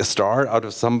 make a star out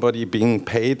of somebody being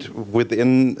paid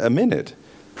within a minute.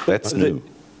 That's new.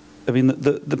 I mean,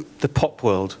 the pop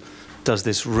world does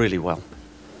this really well.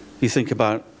 You think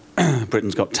about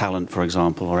Britain's Got Talent, for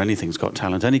example, or Anything's Got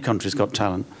Talent, any country's got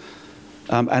talent.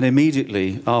 And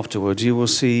immediately afterwards, you will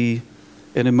see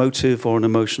an emotive or an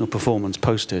emotional performance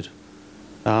posted.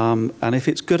 And if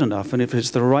it's good enough, and if it's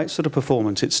the right sort of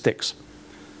performance, it sticks.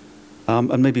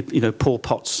 And maybe, you know, Paul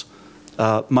Potts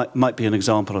might be an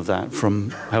example of that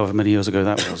from however many years ago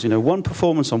that was. You know, one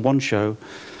performance on one show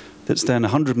that's then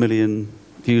 100 million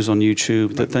views on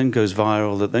YouTube, that then goes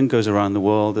viral, that then goes around the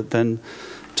world, that then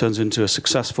turns into a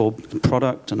successful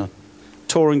product and a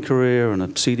touring career and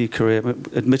a CD career,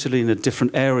 admittedly in a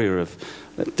different area of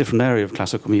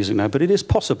classical music now, but it is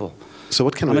possible. So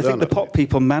what can we learn? And I think the pop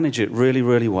people manage it really,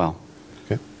 really well,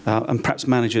 okay. And perhaps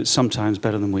manage it sometimes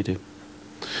better than we do.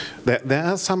 There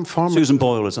are some forms. Susan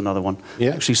Boyle is another one.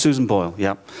 Yeah. Actually, Susan Boyle.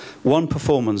 Yeah, one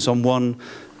performance on one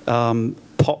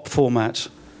pop format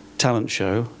talent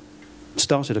show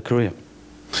started a career.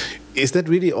 Is that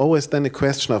really always then a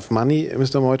question of money,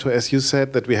 Mr. Moito, as you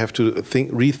said, that we have to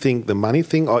rethink the money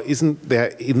thing, or isn't there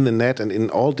in the net and in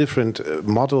all different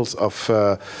models of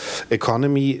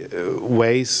economy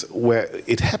ways where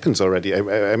it happens already?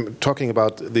 I'm talking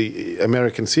about the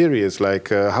American series like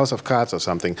House of Cards or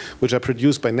something, which are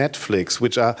produced by Netflix,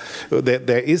 which are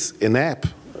there is an app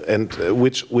and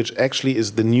which actually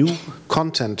is the new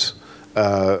content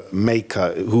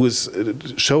maker who is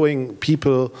showing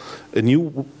people a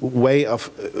new way of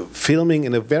filming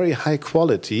in a very high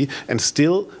quality and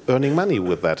still earning money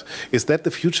with that. Is that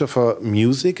the future for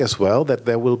music as well, that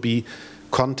there will be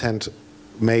content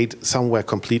made somewhere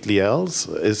completely else?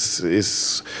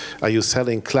 Are you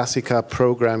selling Classica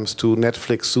programs to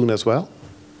Netflix soon as well?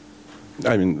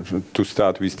 I mean, to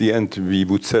start with the end, we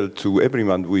would sell to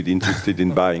everyone who is interested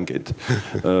in buying it.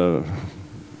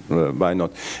 Why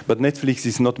not? But Netflix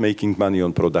is not making money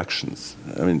on productions.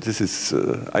 I mean, this is,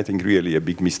 I think, really a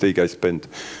big mistake. I spent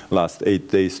last 8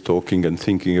 days talking and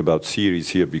thinking about series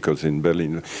here, because in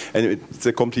Berlin, and it's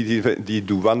a completely, they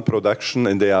do one production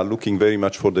and they are looking very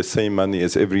much for the same money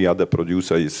as every other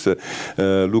producer is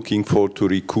looking for to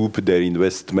recoup their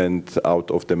investment out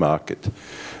of the market.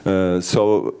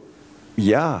 So,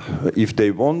 yeah, if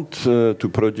they want to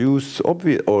produce,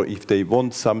 or if they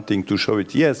want something to show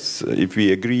it, yes, if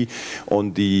we agree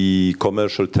on the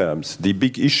commercial terms. The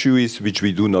big issue is, which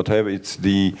we do not have, it's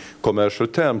the commercial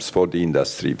terms for the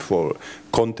industry, for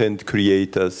content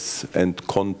creators and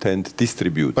content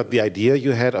distributors. But the idea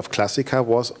you had of Classica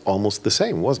was almost the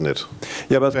same, wasn't it?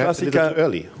 Yeah, but perhaps Classica,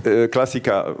 early.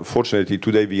 Classica, fortunately,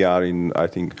 today we are in, I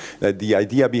think, the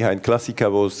idea behind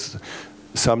Classica was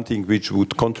something which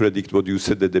would contradict what you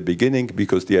said at the beginning,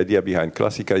 because the idea behind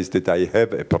Classica is that I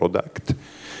have a product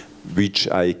which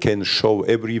I can show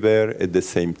everywhere at the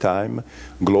same time,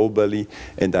 globally,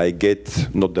 and I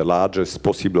get not the largest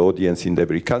possible audience in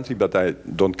every country, but I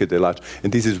don't get a large,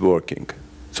 and this is working.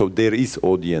 So there is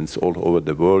audience all over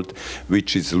the world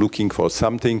which is looking for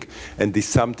something, and this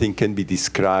something can be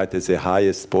described as the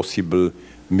highest possible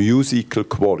musical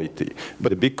quality.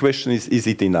 But the big question is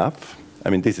it enough? I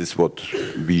mean, this is what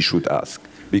we should ask.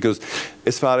 Because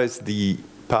as far as the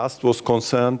past was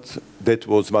concerned, that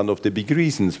was one of the big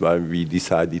reasons why we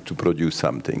decided to produce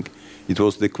something. It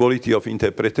was the quality of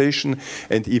interpretation,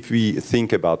 and if we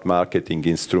think about marketing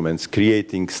instruments,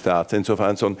 creating starts, and so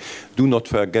on, do not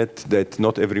forget that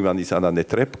not everyone is Anna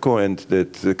Netrebko, and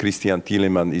that Christian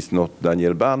Thielemann is not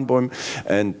Daniel Barenboim,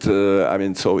 and I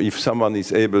mean, so if someone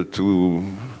is able to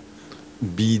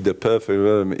be the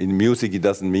perfect in music, it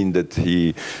doesn't mean that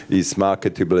he is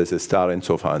marketable as a star, and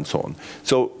so on and so on.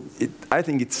 So I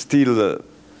think it's still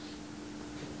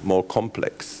more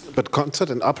complex. But concert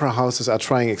and opera houses are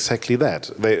trying exactly that.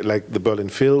 They, like the Berlin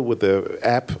Phil with the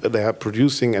app, they are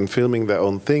producing and filming their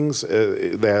own things.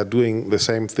 They are doing the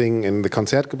same thing in the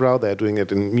Concertgebouw. They are doing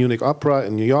it in Munich Opera,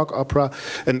 in New York Opera.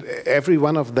 And every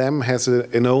one of them has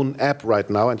an own app right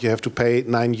now, and you have to pay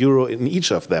 €9 in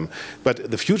each of them. But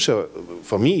the future,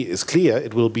 for me, is clear.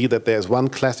 It will be that there's one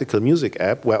classical music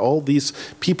app where all these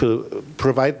people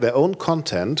provide their own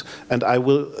content, and I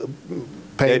will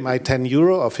pay my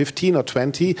 €10 or 15 or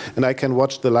 20, and I can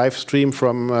watch the live stream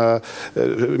from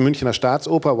Münchner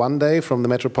Staatsoper one day, from the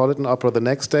Metropolitan Opera the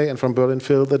next day, and from Berlin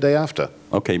Phil the day after.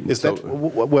 Okay, is so that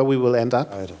where we will end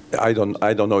up? I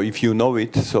don't know if you know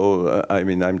it. So I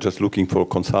mean, I'm just looking for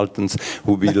consultants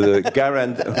who will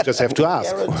guarantee. Just have to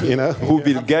ask, you know, who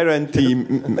will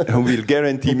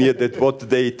guarantee me that what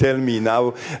they tell me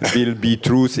now will be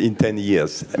truth in 10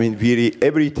 years. I mean, really,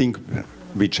 everything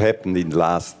which happened in the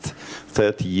last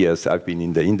 30 years I've been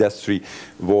in the industry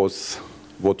was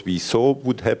what we saw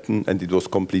would happen, and it was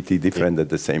completely different at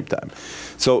the same time.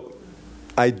 So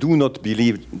I do not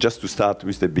believe, just to start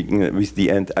with the beginning, with the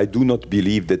end, I do not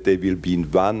believe that there will be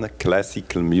one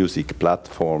classical music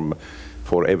platform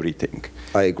for everything.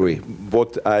 I agree.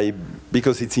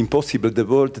 Because it's impossible, the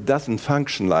world doesn't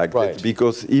function like that,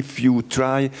 because if you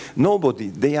try,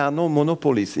 there are no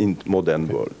monopolies in modern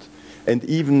world. And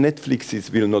even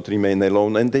Netflix will not remain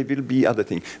alone, and they will be other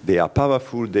things. They are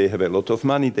powerful, they have a lot of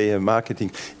money, they have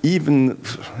marketing, even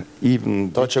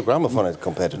Deutsche Grammophon had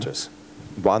competitors.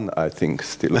 One, I think,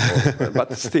 still,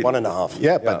 but still. 1.5.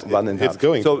 Yeah, but it's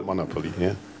going to monopoly,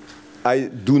 yeah. I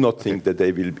do not think that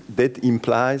they will. That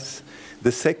implies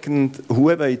the second,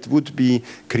 whoever it would be,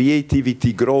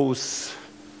 creativity grows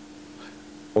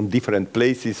on different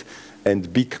places,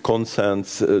 and big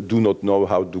concerns do not know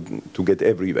how to get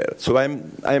everywhere. So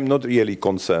I am not really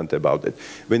concerned about it.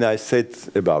 When I said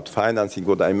about financing,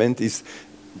 what I meant is,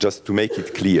 just to make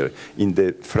it clear, in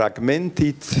the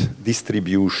fragmented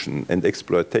distribution and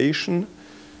exploitation,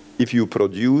 if you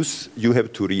produce, you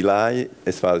have to rely,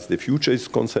 as far as the future is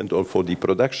concerned, or for the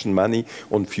production money,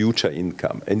 on future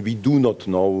income. And we do not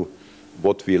know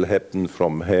what will happen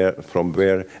from here, from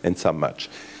where, and so much.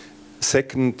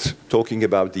 Second, talking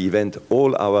about the event,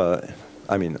 all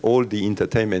the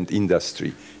entertainment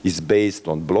industry is based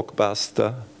on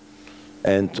blockbuster,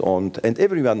 and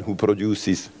everyone who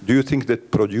produces. Do you think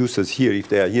that producers here, if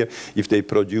they are here, if they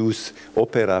produce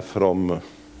opera from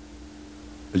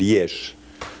Liège,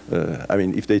 I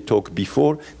mean, if they talk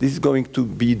before, this is going to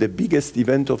be the biggest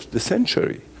event of the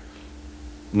century.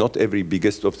 Not every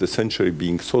biggest of the century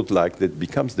being thought like that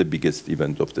becomes the biggest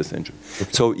event of the century.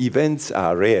 Okay. So events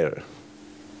are rare.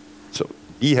 So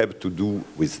we have to do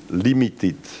with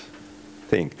limited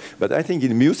thing. But I think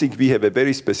in music we have a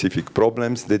very specific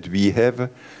problems that we have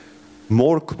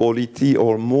more quality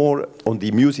or more on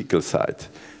the musical side.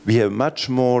 We have much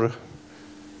more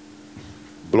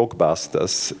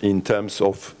blockbusters in terms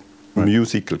of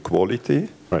musical quality,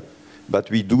 but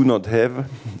we do not have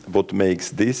what makes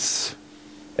this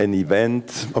an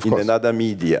event in another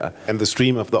media. And the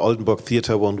stream of the Oldenburg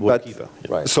Theater won't work either.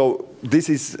 Right. So this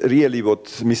is really what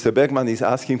Mr. Bergman is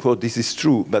asking for. This is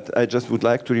true, but I just would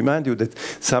like to remind you that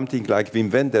something like Wim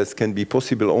Wenders can be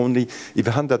possible only if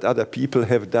 100 other people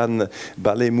have done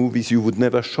ballet movies you would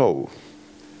never show.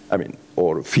 I mean,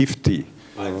 or 50.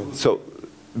 So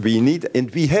we need, and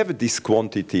we have this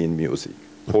quantity in music.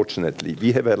 Fortunately,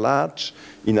 we have a large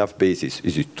enough basis.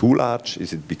 Is it too large?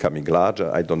 Is it becoming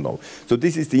larger? I don't know. So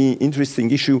this is the interesting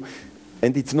issue,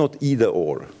 and it's not either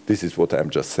or. This is what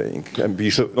I'm just saying. And we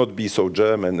should not be so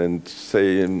German and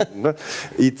say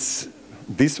it's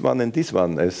this one and this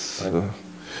one as.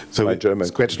 So we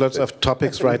scratch lots of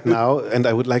topics right now, and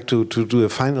I would like to do a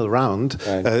final round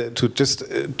to just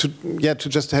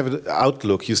have an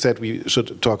outlook. You said we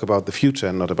should talk about the future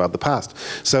and not about the past.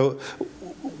 So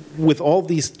with all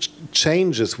these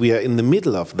changes, we are in the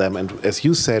middle of them, and as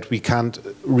you said, we can't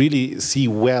really see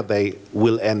where they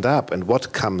will end up and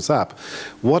what comes up.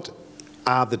 What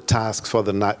are the tasks for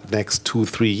the next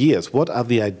 2-3 years? What are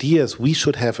the ideas we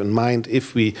should have in mind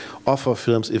if we offer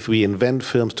films, if we invent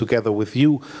films together with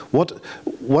you?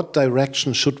 What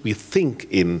direction should we think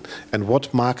in, and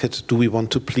what market do we want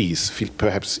to please?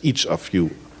 Perhaps each of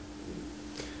you.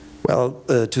 Well,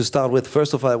 to start with,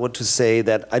 first of all, I want to say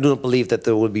that I do not believe that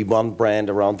there will be one brand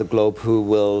around the globe who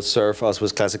will serve us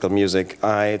with classical music.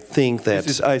 I think that...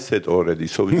 This is I said already,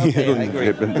 so you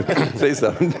don't say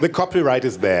something. The copyright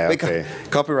is there. Okay.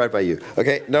 Copyright by you.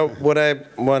 Okay, now what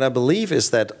I believe is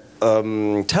that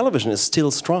television is still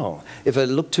strong. If I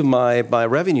look to my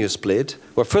revenue split,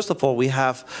 well, first of all, we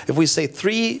have, if we say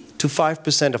 3 to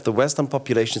 5% of the Western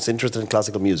population is interested in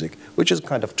classical music, which is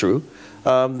kind of true,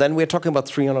 then we're talking about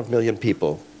 300 million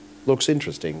people. Looks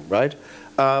interesting, right?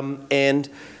 And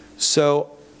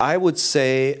so I would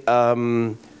say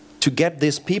to get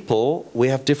these people, we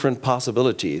have different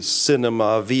possibilities: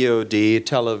 cinema, VOD,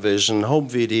 television, home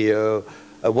video,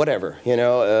 whatever, you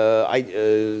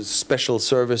know, special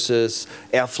services,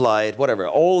 air flight, whatever.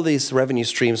 All these revenue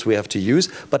streams we have to use,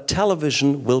 but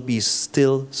television will be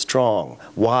still strong.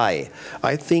 Why?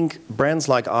 I think brands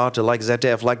like Arte, like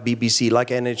ZDF, like BBC, like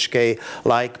NHK,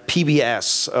 like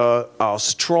PBS are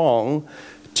strong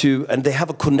to, and they have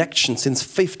a connection since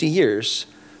 50 years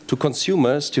to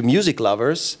consumers, to music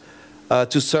lovers,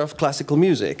 to serve classical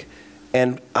music.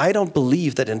 And I don't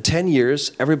believe that in 10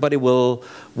 years everybody will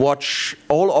watch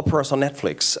all operas on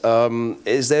Netflix.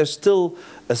 Is there still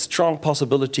a strong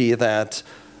possibility that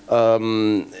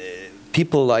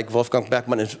people like Wolfgang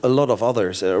Bergman and a lot of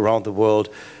others around the world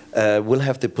will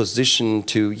have the position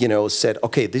to, you know, say,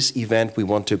 okay, this event we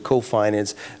want to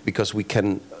co-finance because we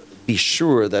can be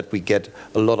sure that we get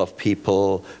a lot of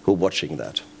people who are watching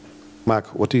that. Mark,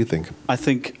 what do you think? I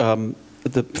think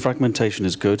the fragmentation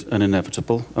is good and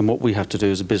inevitable, and what we have to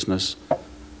do as a business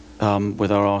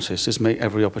with our artists is make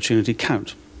every opportunity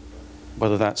count,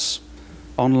 whether that's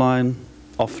online,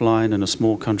 offline, in a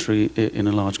small country, in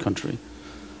a large country.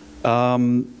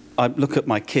 I look at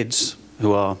my kids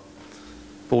who are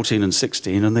 14 and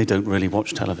 16, and they don't really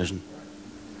watch television.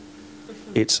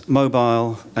 It's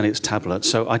mobile and it's tablet,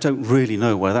 so I don't really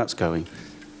know where that's going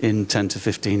in 10 to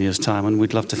 15 years' time, and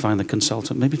we'd love to find the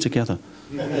consultant, maybe together.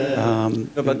 No,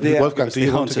 but they Wolfgang, do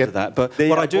you want to get that? But they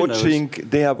what are I do watching, know is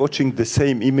they are watching the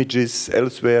same images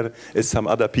elsewhere as some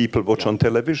other people watch on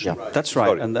television. Yeah, that's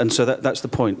right. And so that's the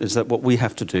point, is that what we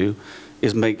have to do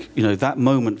is make, you know, that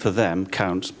moment for them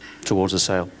count towards a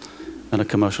sale and a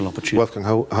commercial opportunity. Wolfgang,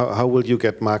 how will you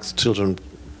get Mark's children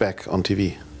back on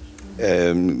TV?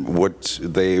 What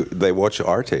they watch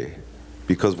Arte.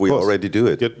 Because we already do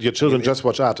it. Your children just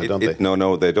watch Arte, don't they?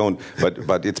 No, they don't.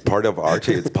 But it's part of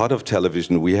Arte. It's part of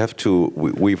television. We have to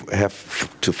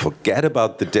forget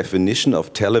about the definition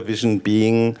of television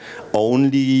being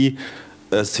only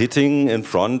sitting in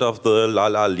front of the La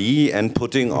La Lee and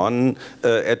putting on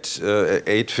at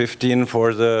 8:15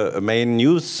 for the main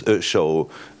news show.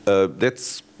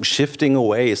 That's shifting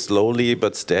away slowly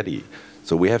but steady.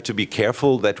 So we have to be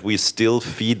careful that we still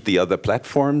feed the other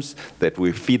platforms, that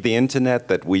we feed the internet,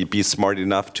 that we be smart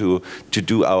enough to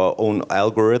do our own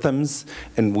algorithms,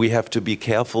 and we have to be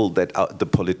careful that the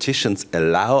politicians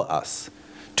allow us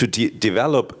to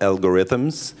develop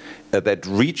algorithms that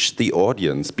reach the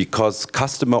audience, because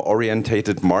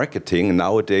customer-orientated marketing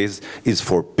nowadays is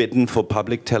forbidden for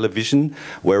public television,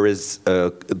 whereas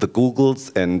the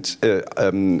Googles and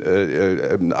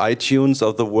iTunes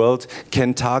of the world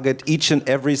can target each and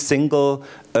every single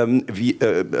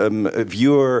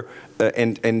viewer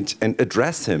and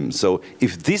address him. So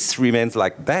if this remains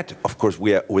like that, of course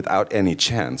we are without any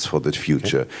chance for the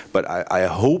future. Okay. But I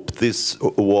hope these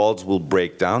walls will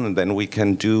break down, and then we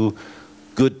can do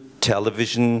good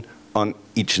television on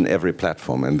each and every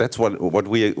platform, and that's what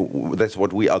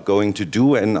we are going to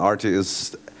do. And Arte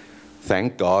is,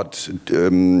 thank God,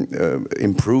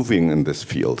 improving in this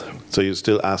field. So you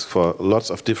still ask for lots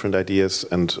of different ideas,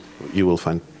 and you will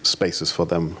find spaces for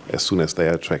them as soon as they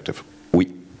are attractive.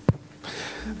 Oui.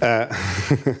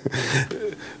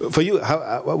 For you,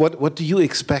 what do you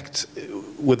expect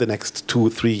with the next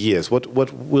 2-3 years? What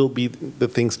will be the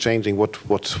things changing? What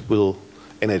will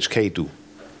NHK do?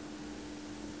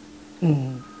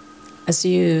 As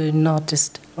you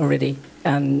noticed already,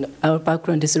 and our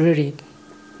background is really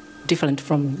different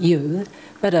from you,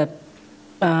 but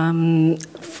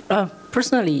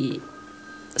personally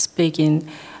speaking,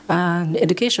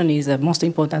 education is the most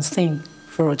important thing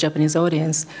for a Japanese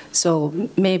audience. So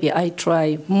maybe I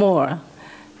try more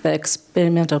the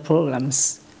experimental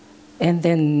programs, and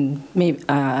then maybe,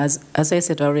 as I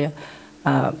said earlier,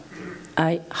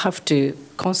 I have to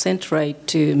concentrate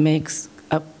to make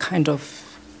a kind of,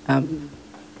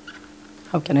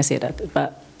 how can I say that,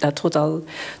 but a total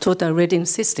rating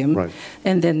system, right.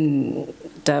 And then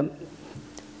the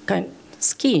kind of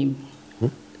scheme,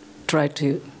 I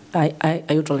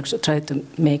would like to try to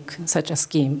make such a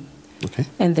scheme. Okay.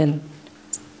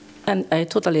 And I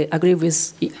totally agree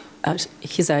with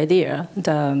his idea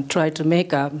to try to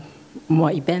make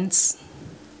more events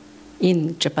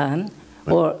in Japan,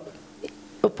 right. Or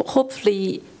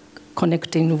hopefully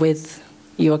connecting with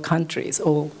your countries,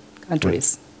 all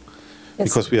countries. Right. Yes.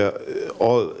 Because we are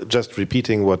all just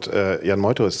repeating what Jan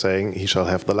Moito is saying. He shall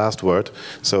have the last word,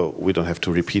 so we don't have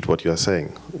to repeat what you are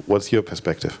saying. What's your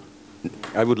perspective?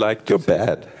 I would like to... You're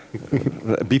bad.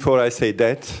 Before I say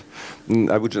that,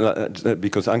 I would,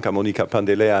 because Anka Monika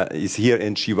Pandelea is here,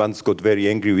 and she once got very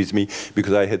angry with me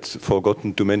because I had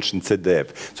forgotten to mention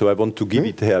ZDF. So I want to give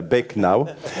it her back now.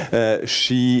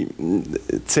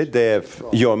 ZDF,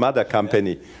 your mother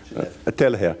company,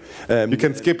 tell her. You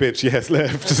can skip it, she has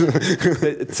left.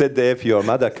 ZDF, your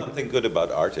mother company. Something good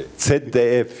about Arte.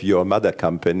 ZDF, your mother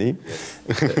company,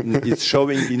 is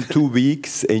showing in 2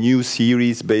 weeks a new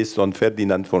series based on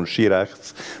Ferdinand von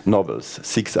Schirach's novels,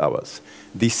 6 hours.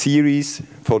 This series,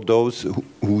 for those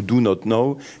who do not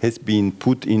know, has been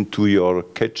put into your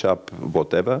catch-up,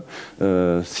 whatever,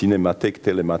 Cinematheque,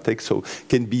 Telematheque, so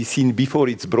can be seen before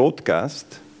it's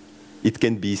broadcast. It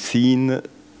can be seen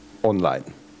online.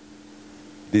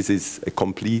 This is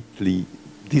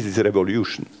a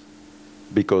revolution,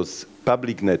 because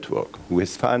public network, who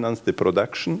has financed the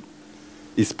production,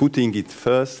 is putting it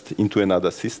first into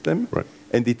another system, right.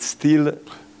 And it's still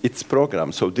its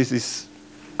program. So this is,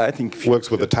 I think,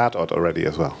 works with the Tatort already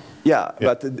as well. Yeah,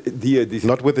 yeah. But this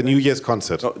not with the New Year's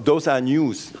concert. No, those are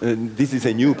news. This is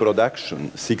a new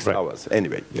production, 6 right. hours.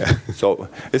 Anyway, yeah. So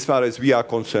as far as we are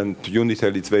concerned,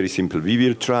 Unitel, it's very simple. We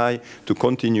will try to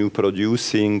continue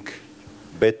producing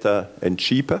better and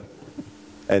cheaper,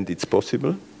 and it's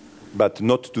possible, but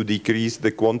not to decrease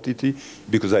the quantity,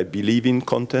 because I believe in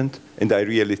content, and I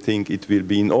really think it will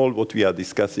be in all what we are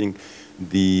discussing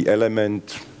the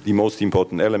most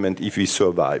important element if we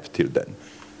survive till then.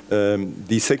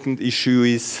 The second issue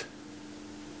is,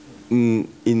 in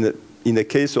the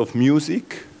case of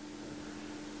music,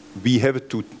 we have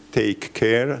to take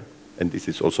care, and this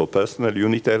is also personal,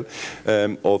 Unitel,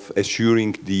 of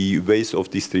assuring the ways of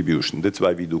distribution. That's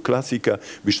why we do Classica,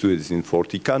 we do this in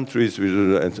 40 countries,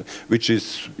 which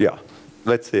is, yeah,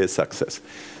 let's say a success.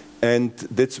 And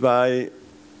that's why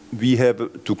we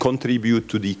have to contribute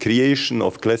to the creation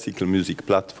of classical music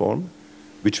platform,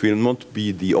 which will not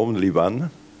be the only one,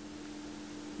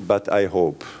 but I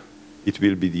hope it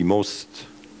will be the most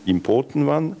important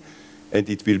one, and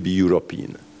it will be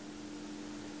European,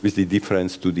 with the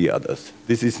difference to the others.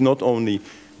 This is not only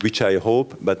which I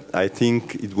hope, but I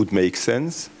think it would make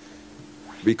sense,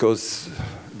 because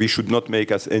we should not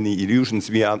make us any illusions.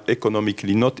 We are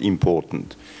economically not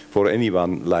important for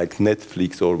anyone like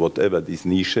Netflix or whatever, this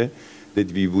niche,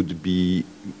 that we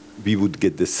would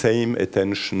get the same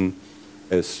attention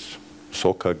as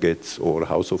soccer gets or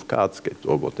House of Cards gets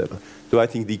or whatever. So I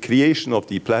think the creation of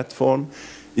the platform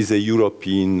is a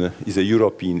European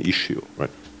issue. Right.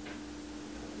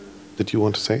 Did you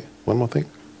want to say one more thing?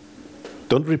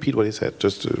 Don't repeat what he said.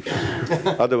 Just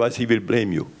otherwise he will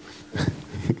blame you.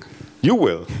 You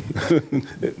will,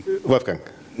 Wolfgang.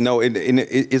 No,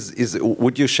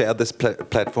 would you share this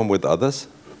platform with others?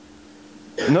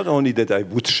 Not only that I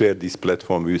would share this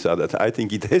platform with others, I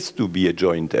think it has to be a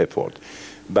joint effort.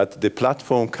 But the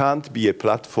platform can't be a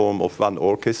platform of one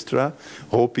orchestra,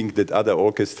 hoping that other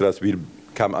orchestras will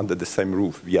come under the same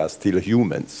roof. We are still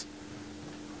humans.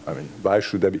 I mean, why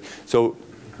should I be? So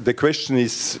the question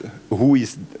is who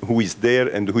is there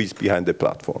and who is behind the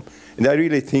platform. And I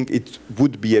really think it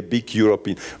would be a big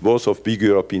European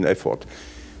effort.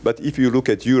 But if you look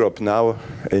at Europe now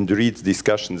and read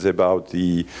discussions about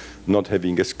the not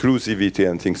having exclusivity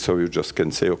and things, so you just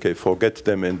can say, okay, forget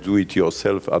them and do it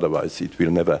yourself, otherwise it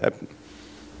will never happen.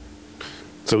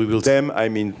 So we will them, I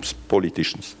mean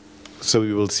politicians. So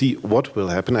we will see what will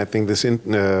happen. I think this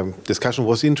discussion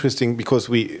was interesting because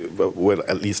well,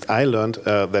 at least I learned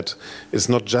that it's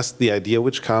not just the idea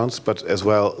which counts, but as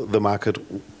well the market,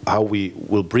 how we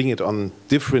will bring it on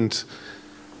different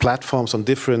platforms, on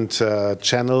different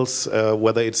channels,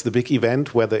 whether it's the big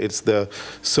event, whether it's the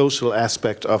social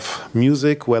aspect of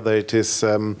music, whether it is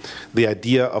the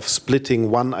idea of splitting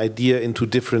one idea into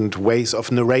different ways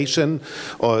of narration,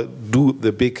 or do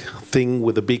the big thing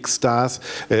with the big stars.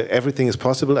 Everything is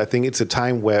possible. I think it's a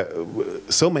time where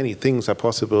so many things are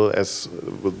possible as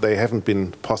they haven't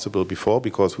been possible before,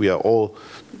 because we are all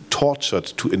tortured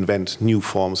to invent new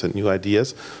forms and new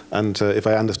ideas. And if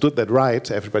I understood that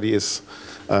right, everybody is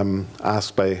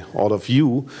asked by all of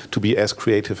you to be as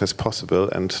creative as possible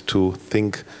and to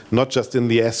think not just in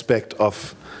the aspect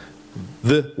of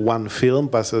the one film,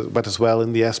 but as well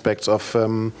in the aspects of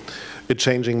a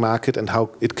changing market and how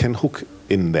it can hook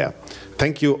in there.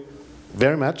 Thank you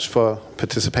very much for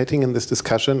participating in this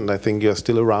discussion, and I think you're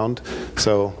still around.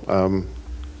 So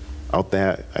out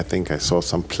there, I think I saw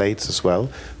some plates as well.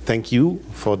 Thank you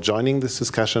for joining this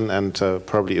discussion, and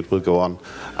probably it will go on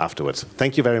afterwards.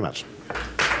 Thank you very much.